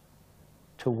cells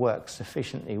to work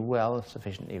sufficiently well,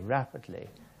 sufficiently rapidly,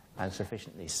 and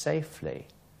sufficiently safely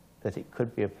that it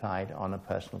could be applied on a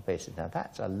personal basis. Now,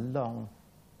 that's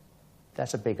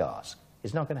a big ask.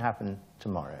 It's not going to happen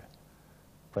tomorrow,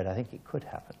 but I think it could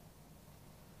happen.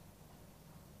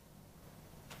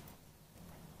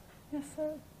 Yes,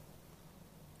 sir.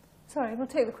 Sorry, we'll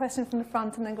take the question from the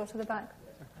front and then go to the back.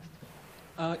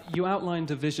 You outlined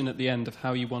a vision at the end of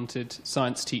how you wanted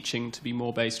science teaching to be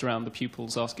more based around the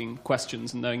pupils asking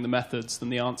questions and knowing the methods than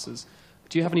the answers.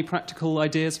 Do you have any practical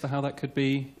ideas for how that could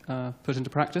be put into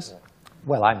practice?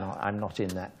 Well, I'm not in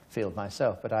that field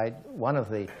myself, but one of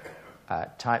the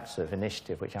types of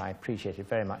initiative which I appreciated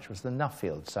very much was the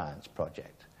Nuffield Science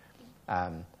Project,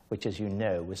 which, as you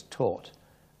know, was taught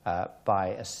by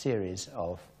a series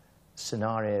of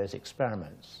scenarios,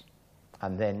 experiments.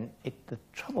 And then the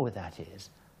trouble with that is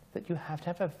that you have to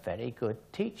have a very good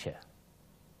teacher.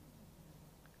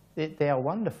 They are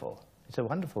wonderful. It's a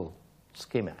wonderful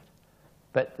schemat.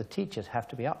 But the teachers have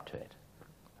to be up to it.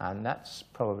 And that's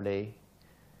probably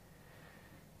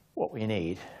what we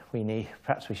need.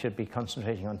 Perhaps we should be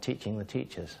concentrating on teaching the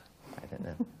teachers. I don't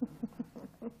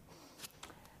know.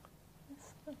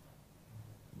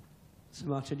 So,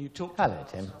 Martin, you talked... Hello,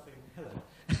 Tim. Hello.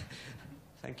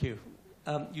 Thank you.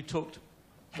 You talked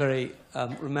very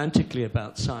romantically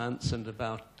about science and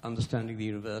about understanding the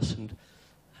universe and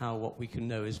how what we can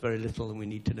know is very little and we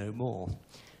need to know more.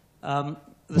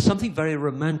 There's something very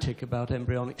romantic about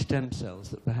embryonic stem cells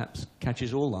that perhaps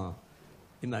catches all our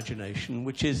imagination,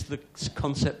 which is the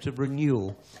concept of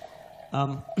renewal.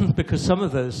 Because some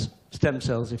of those stem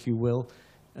cells, if you will,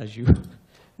 as you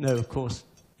know, of course,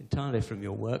 entirely from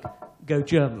your work, go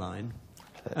germline.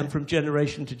 And from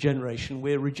generation to generation,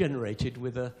 we're regenerated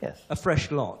with a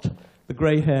fresh lot. The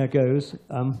grey hair goes,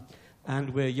 and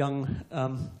we're young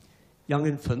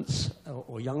infants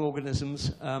or young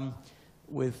organisms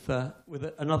with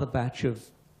another batch of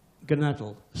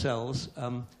gonadal cells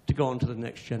to go on to the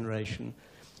next generation.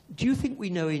 Do you think we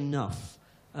know enough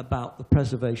about the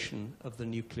preservation of the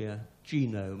nuclear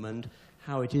genome and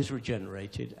how it is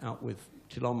regenerated out with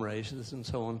telomerases and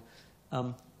so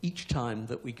on, each time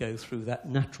that we go through that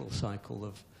natural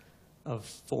cycle of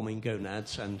forming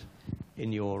gonads, and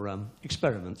in your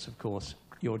experiments, of course,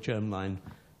 your germline,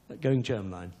 going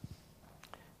germline?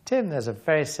 Tim, there's a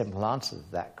very simple answer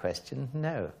to that question: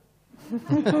 no.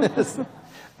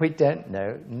 We don't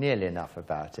know nearly enough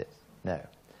about it, no.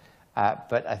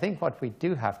 But I think what we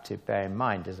do have to bear in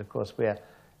mind is, of course, we're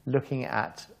looking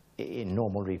at, in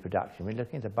normal reproduction, we're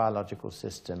looking at a biological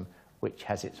system which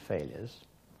has its failures.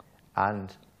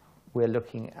 And we're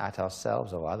looking at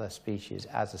ourselves or other species,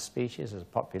 as a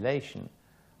population,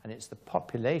 and it's the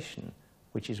population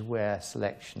which is where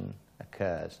selection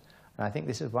occurs. And I think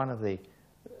this is one of the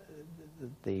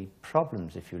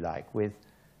problems, if you like, with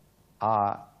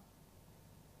our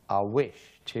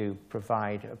wish to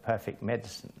provide a perfect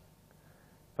medicine,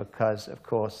 because, of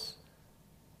course,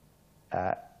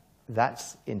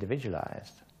 that's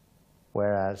individualized,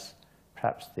 whereas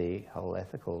perhaps the whole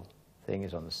ethical thing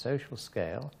is on the social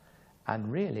scale.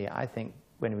 And really, I think,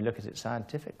 when we look at it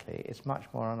scientifically, it's much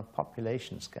more on a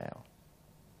population scale.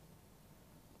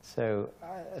 So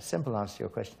a simple answer to your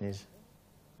question is,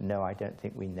 no, I don't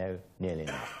think we know nearly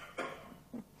enough.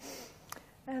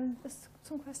 There's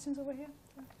some questions over here.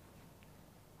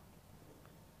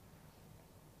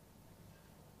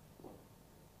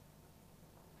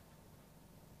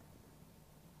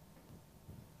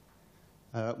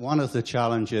 One of the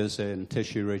challenges in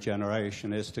tissue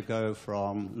regeneration is to go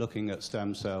from looking at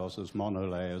stem cells as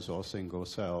monolayers or single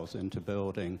cells into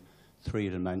building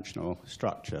three-dimensional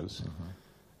structures.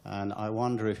 And I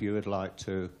wonder if you would like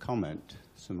to comment,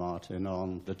 Sir Martin,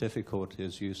 on the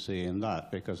difficulties you see in that,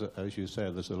 because, as you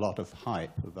say, there's a lot of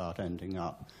hype about ending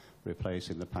up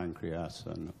replacing the pancreas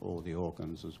and all the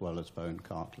organs as well as bone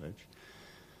cartilage.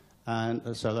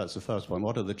 And so that's the first one.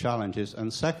 What are the challenges?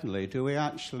 And secondly, do we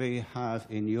actually have,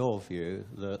 in your view,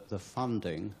 the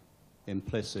funding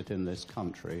implicit in this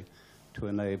country to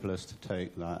enable us to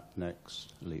take that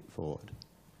next leap forward?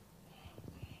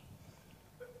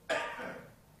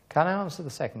 Can I answer the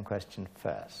second question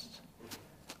first?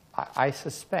 I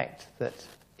suspect that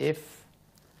if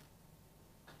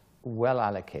well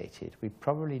allocated, we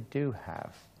probably do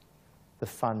have the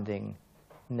funding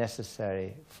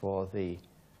necessary for the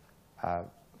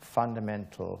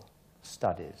fundamental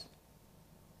studies.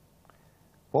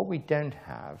 What we don't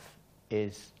have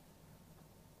is,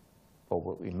 or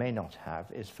what we may not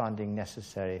have, is funding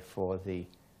necessary for the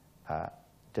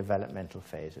developmental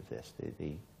phase of this,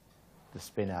 the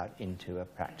spin out into a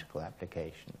practical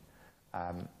application.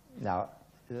 Now,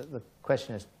 the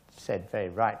question has said very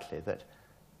rightly that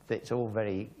it's all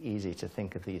very easy to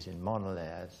think of these in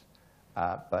monolayers,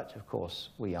 but of course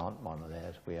we aren't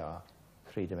monolayers, we are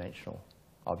three-dimensional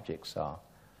objects. Our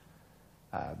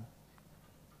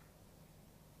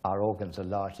organs are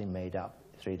largely made up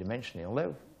three-dimensionally,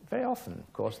 although very often,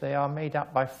 of course, they are made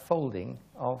up by folding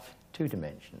of two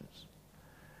dimensions.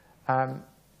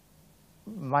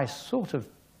 My sort of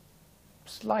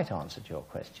slight answer to your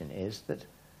question is that,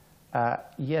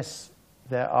 yes,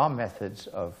 there are methods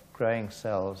of growing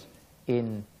cells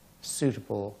in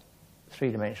suitable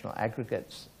three-dimensional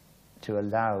aggregates to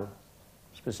allow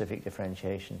specific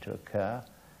differentiation to occur,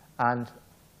 and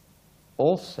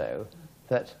also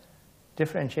that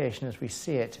differentiation as we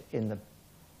see it in the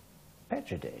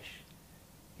Petri dish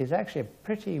is actually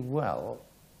pretty well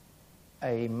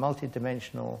a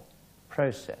multidimensional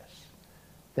process.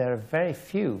 There are very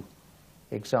few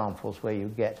examples where you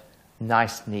get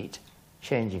nice, neat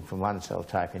changing from one cell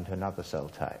type into another cell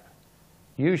type.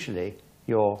 Usually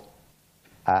you're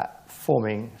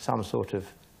forming some sort of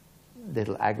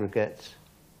little aggregate,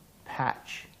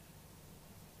 patch,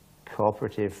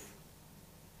 cooperative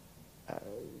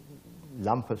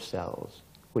lump of cells,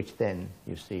 which then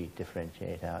you see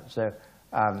differentiate out. So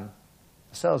the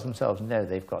cells themselves know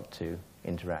they've got to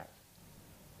interact.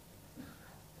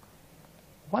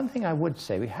 One thing I would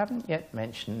say, we haven't yet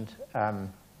mentioned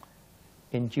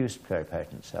induced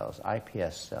pluripotent cells,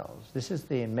 IPS cells. This is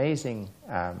the amazing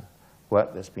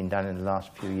work that's been done in the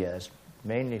last few years,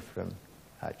 mainly from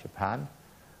Japan,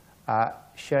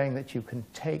 showing that you can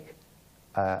take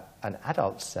an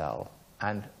adult cell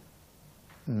and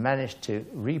manage to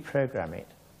reprogram it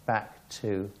back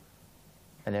to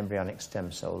an embryonic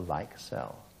stem cell-like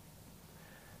cell.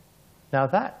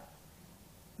 Now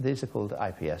these are called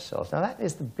IPS cells. Now that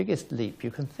is the biggest leap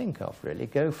you can think of, really.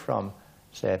 Go from,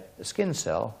 say, a skin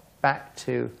cell back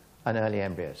to an early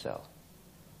embryo cell.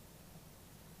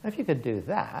 If you could do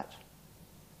that,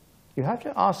 you have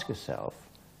to ask yourself,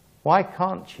 why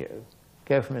can't you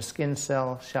go from a skin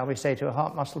cell, shall we say, to a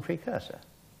heart muscle precursor?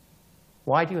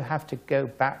 Why do you have to go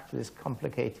back to this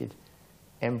complicated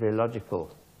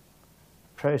embryological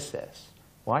process?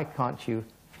 Why can't you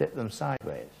flip them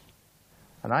sideways?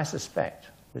 And I suspect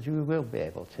that you will be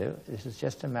able to. This is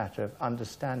just a matter of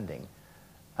understanding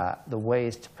the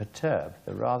ways to perturb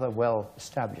the rather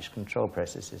well-established control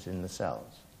processes in the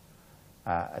cells.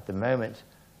 At the moment,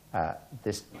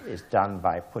 this is done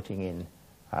by putting in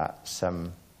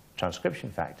some transcription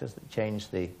factors that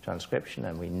change the transcription,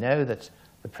 and we know that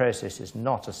the process is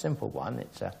not a simple one.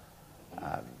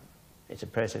 it's a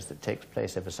process that takes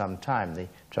place over some time. The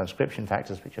transcription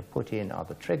factors which are put in are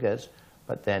the triggers,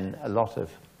 but then a lot of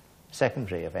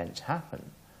secondary events happen.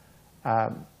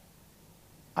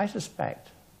 I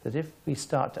suspect that if we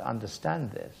start to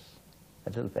understand this a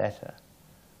little better,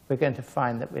 we're going to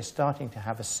find that we're starting to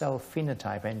have a cell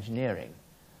phenotype engineering,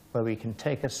 where we can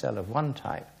take a cell of one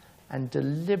type and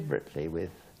deliberately,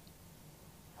 with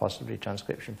possibly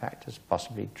transcription factors,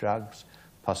 possibly drugs,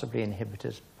 possibly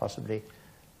inhibitors, possibly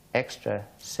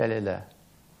extracellular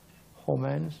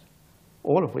hormones,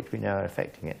 all of which we know are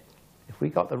affecting it. If we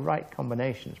got the right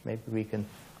combinations, maybe we can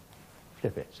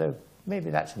flip it. So maybe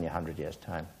that's in 100 years'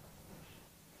 time.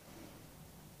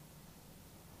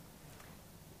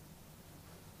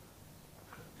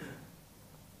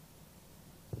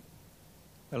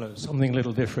 Hello, something a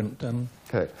little different.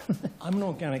 Good. I'm an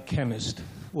organic chemist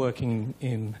working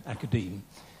in academia.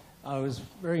 I was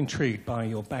very intrigued by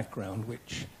your background,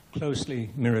 which closely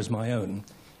mirrors my own,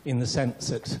 in the sense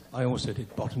that I also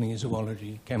did botany,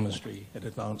 zoology, chemistry at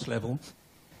advanced level.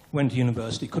 Went to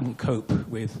university, couldn't cope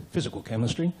with physical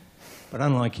chemistry, but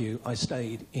unlike you, I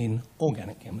stayed in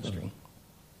organic chemistry.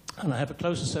 And I have a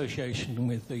close association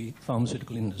with the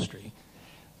pharmaceutical industry.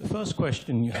 The first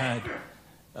question you had,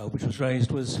 which was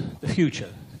raised, was the future,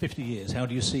 50 years. How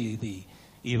do you see the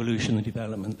evolution, the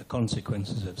development, the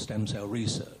consequences of stem cell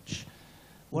research?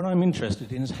 What I'm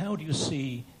interested in is how do you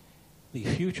see the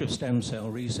future of stem cell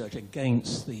research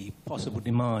against the possible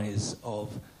demise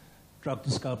of drug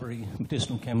discovery,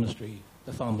 medicinal chemistry,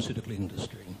 the pharmaceutical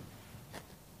industry?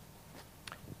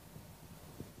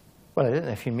 Well, I don't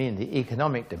know if you mean the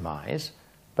economic demise,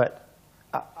 but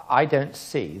I don't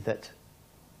see that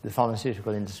the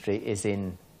pharmaceutical industry is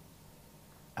in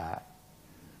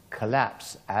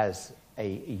collapse as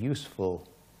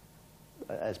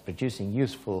producing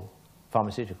useful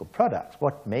pharmaceutical products.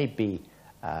 What may be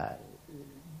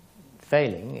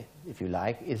failing, if you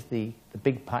like, is the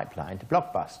big pipeline to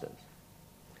blockbusters.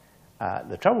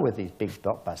 The trouble with these big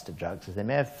blockbuster drugs is they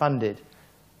may have funded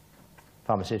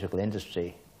pharmaceutical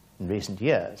industry in recent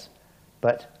years,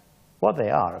 but what they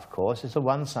are, of course, is a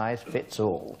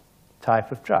one-size-fits-all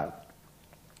type of drug.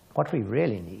 What we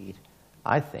really need,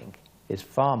 I think, is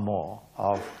far more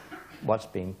of what's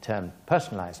being termed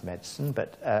personalized medicine,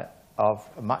 but of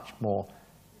a much more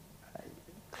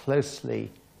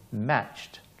closely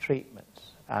matched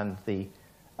treatments. And the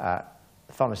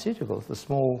pharmaceuticals, the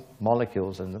small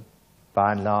molecules, and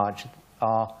by and large,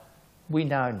 are, we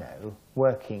now know,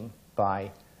 working by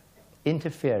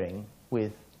interfering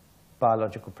with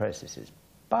biological processes.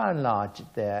 By and large,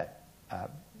 their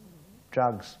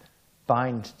drugs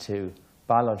bind to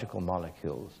biological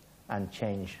molecules and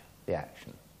change the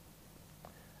action.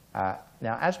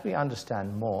 Now, as we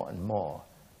understand more and more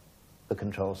the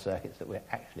control circuits that we're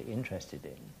actually interested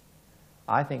in,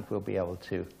 I think we'll be able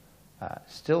to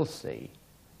still see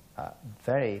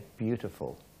very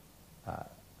beautiful,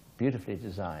 beautifully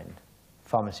designed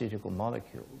pharmaceutical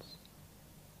molecules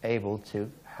able to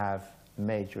have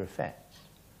major effects.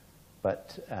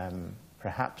 But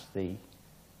perhaps the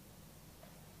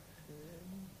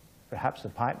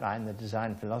pipeline, the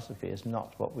design philosophy, is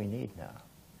not what we need now.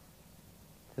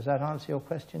 Does that answer your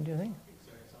question, do you think?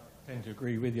 I tend to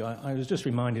agree with you. I was just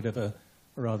reminded of a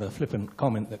rather flippant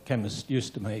comment that chemists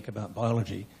used to make about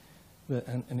biology,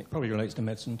 and it probably relates to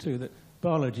medicine too, that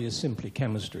biology is simply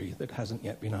chemistry that hasn't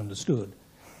yet been understood,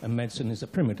 and medicine is a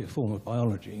primitive form of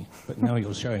biology, but now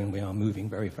you're showing we are moving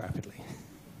very rapidly.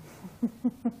 That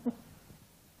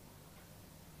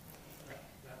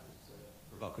was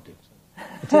provocative.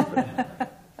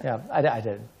 Yeah, I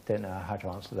don't know how to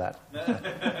answer that.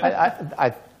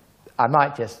 I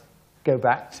might just go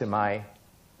back to my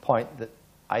point that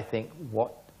I think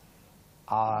what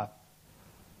our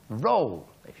role,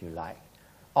 if you like,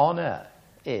 on Earth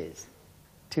is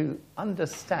to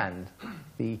understand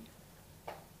the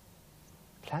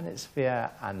planetsphere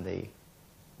and the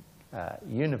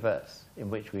universe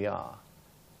in which we are.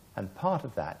 And part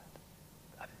of that,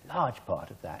 a large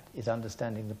part of that, is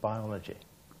understanding the biology.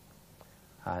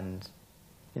 And,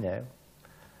 you know,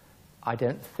 I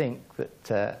don't think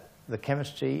that the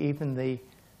chemistry, even the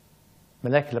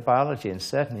molecular biology, and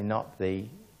certainly not the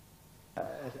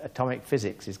atomic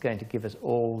physics, is going to give us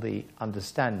all the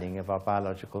understanding of our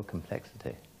biological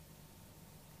complexity.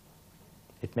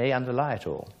 It may underlie it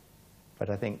all, but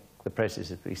I think the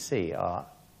processes we see are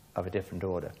of a different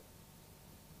order.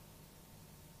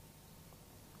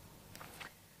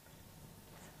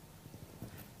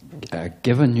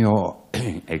 Given your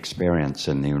experience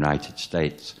in the United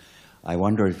States, I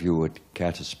wonder if you would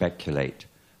care to speculate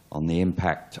on the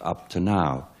impact up to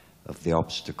now of the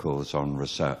obstacles on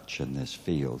research in this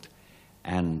field,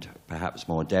 and perhaps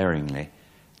more daringly,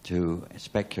 to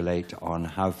speculate on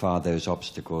how far those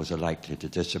obstacles are likely to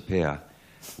disappear,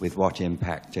 with what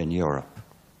impact in Europe?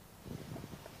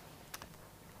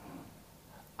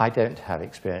 I don't have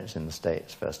experience in the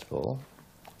States, first of all,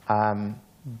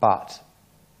 but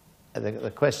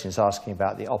the question is asking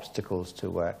about the obstacles to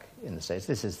work in the States.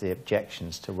 This is the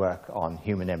objections to work on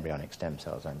human embryonic stem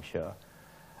cells, I'm sure.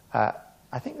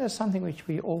 I think there's something which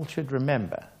we all should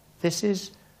remember. This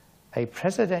is a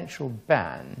presidential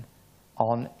ban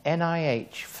on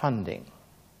NIH funding.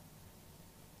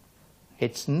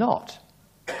 It's not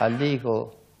a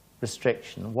legal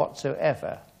restriction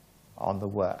whatsoever on the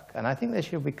work. And I think this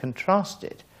should be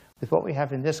contrasted with what we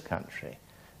have in this country.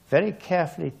 Very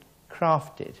carefully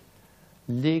crafted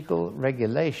legal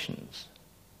regulations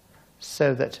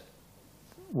so that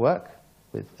work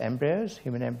with embryos,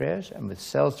 human embryos, and with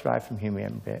cells derived from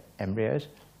human embryos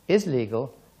is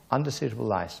legal under suitable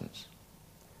license.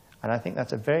 And I think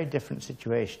that's a very different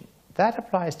situation. That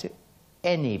applies to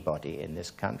anybody in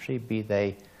this country, be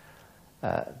they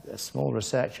a small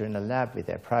researcher in a lab, be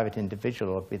they a private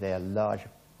individual, or be they a large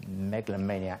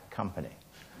megalomaniac company.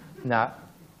 Now,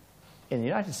 in the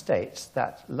United States,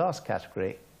 that last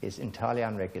category is entirely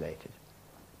unregulated.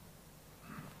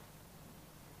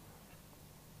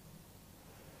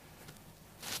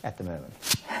 At the moment.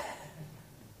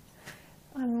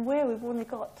 I'm aware we've only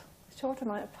got a short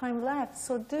amount of time left,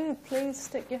 so do please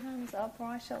stick your hands up, or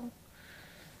I shall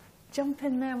jump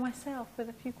in there myself with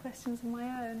a few questions of my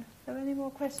own. Are there any more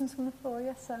questions from the floor?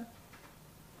 Yes, sir.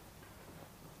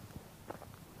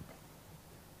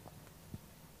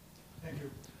 Thank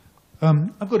you.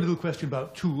 I've got a little question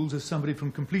about tools as somebody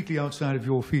from completely outside of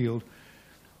your field.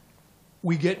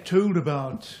 We get told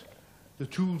about the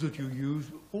tools that you use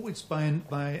always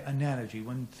by analogy.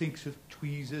 One thinks of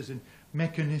tweezers and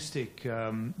mechanistic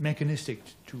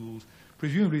tools.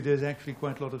 Presumably there's actually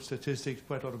quite a lot of statistics,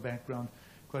 quite a lot of background,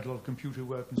 quite a lot of computer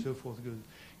work and so forth.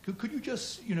 Could you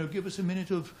just give us a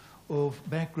minute of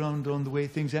background on the way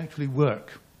things actually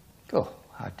work? Oh,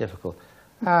 how difficult.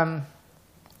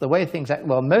 The way things act,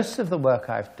 well, most of the work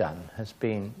I've done has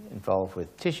been involved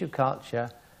with tissue culture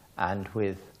and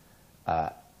with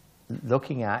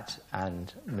looking at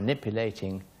and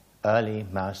manipulating early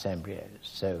mouse embryos.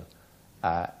 So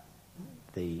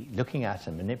the looking at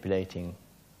and manipulating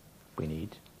we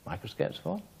need microscopes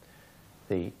for.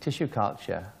 The tissue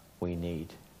culture we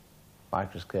need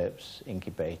microscopes,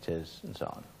 incubators, and so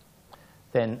on.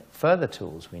 Then further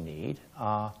tools we need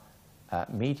are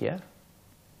media,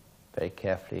 very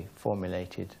carefully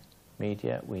formulated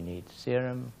media. We need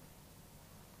serum,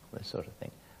 this sort of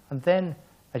thing. And then,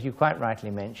 as you quite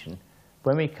rightly mentioned,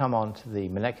 when we come on to the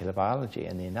molecular biology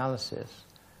and the analysis,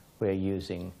 we're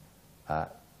using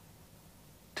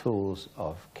tools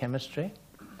of chemistry,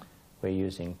 we're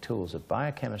using tools of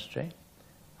biochemistry,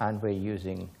 and we're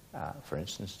using, for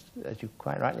instance, as you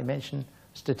quite rightly mentioned,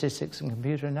 statistics and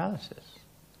computer analysis.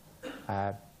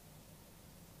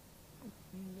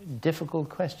 Difficult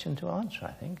question to answer,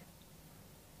 I think.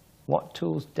 What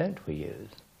tools don't we use?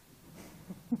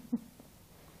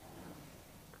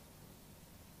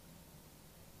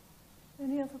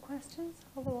 Any other questions?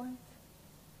 Otherwise,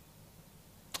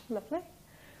 lovely.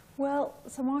 Well,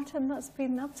 Sir Martin, that's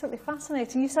been absolutely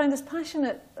fascinating. You sound as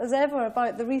passionate as ever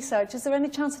about the research. Is there any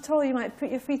chance at all you might put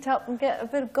your feet up and get a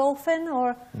bit of golf in,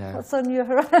 or no. What's on your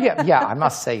horizon? Yeah, I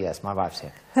must say yes. My wife's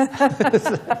here.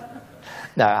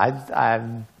 No,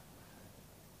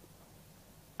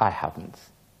 I haven't.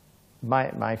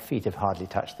 My feet have hardly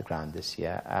touched the ground this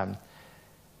year.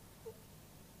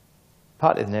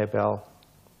 Partly the Nobel,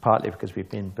 partly because we've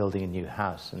been building a new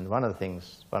house. And one of the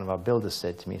things one of our builders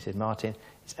said to me, he said, Martin,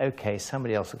 it's okay,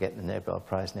 somebody else will get the Nobel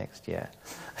Prize next year.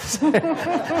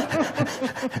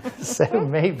 So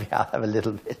maybe I'll have a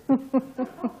little bit.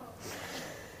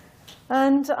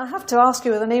 And I have to ask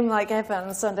you, with a name like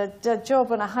Evans and a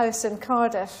job in a house in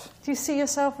Cardiff, do you see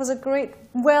yourself as a great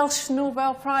Welsh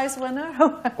Nobel Prize winner?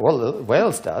 Well,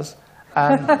 Wales does.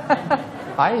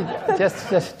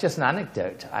 Just an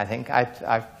anecdote, I think.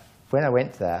 When I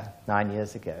went there 9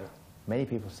 years ago, many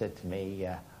people said to me,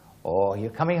 oh, you're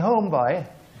coming home, boy.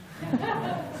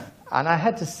 And I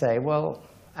had to say, well,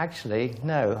 actually,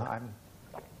 no.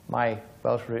 My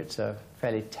Welsh roots are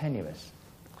fairly tenuous.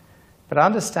 But I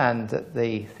understand that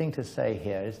the thing to say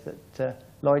here is that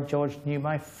Lloyd George knew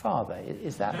my father.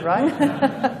 Is that right?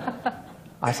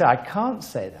 I said, I can't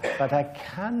say that, but I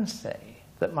can say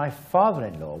that my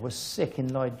father-in-law was sick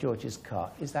in Lloyd George's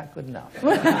car. Is that good enough?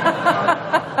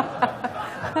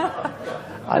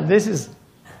 And this is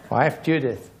wife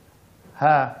Judith.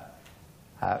 Her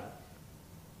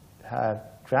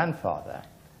grandfather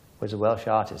was a Welsh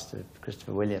artist,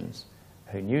 Christopher Williams,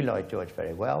 who knew Lloyd George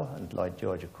very well, and Lloyd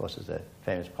George, of course, as a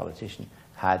famous politician,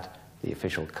 had the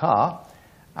official car,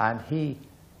 and he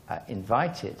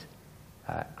invited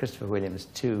Christopher Williams'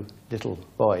 two little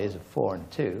boys of 4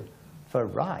 and 2 for a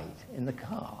ride in the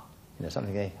car. You know,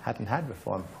 something they hadn't had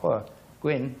before. And poor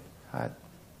Gwyn,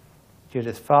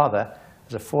 Judith's father,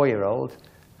 as a 4-year-old,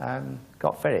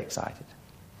 got very excited.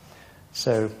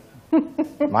 So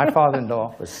my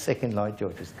father-in-law was sick in Lloyd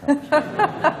George's car.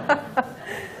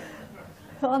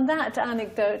 On that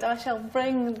anecdote, I shall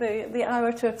bring the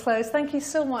hour to a close. Thank you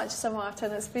so much, Sir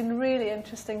Martin. It's been really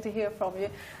interesting to hear from you.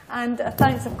 And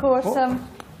thanks, of course,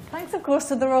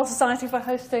 to the Royal Society for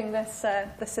hosting this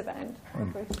event.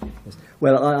 Yes.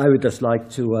 Well, I would just like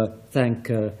to thank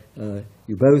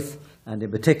you both, and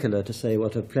in particular to say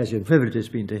what a pleasure and privilege it's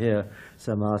been to hear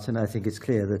Sir Martin. I think it's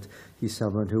clear that he's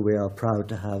someone who we are proud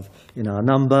to have in our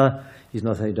number. He's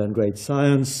not only done great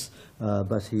science,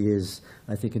 but he is,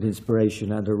 I think, an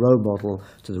inspiration and a role model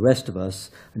to the rest of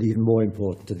us, and even more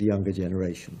important, to the younger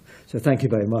generation. So thank you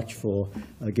very much for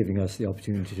giving us the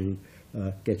opportunity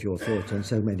to get your thoughts on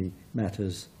so many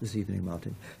matters this evening,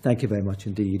 Martin. Thank you very much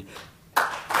indeed.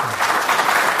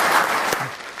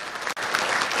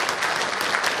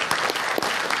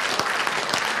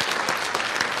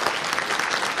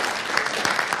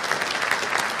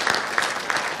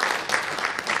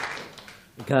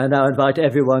 I now invite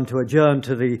everyone to adjourn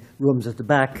to the rooms at the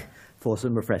back for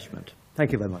some refreshment.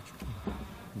 Thank you very much.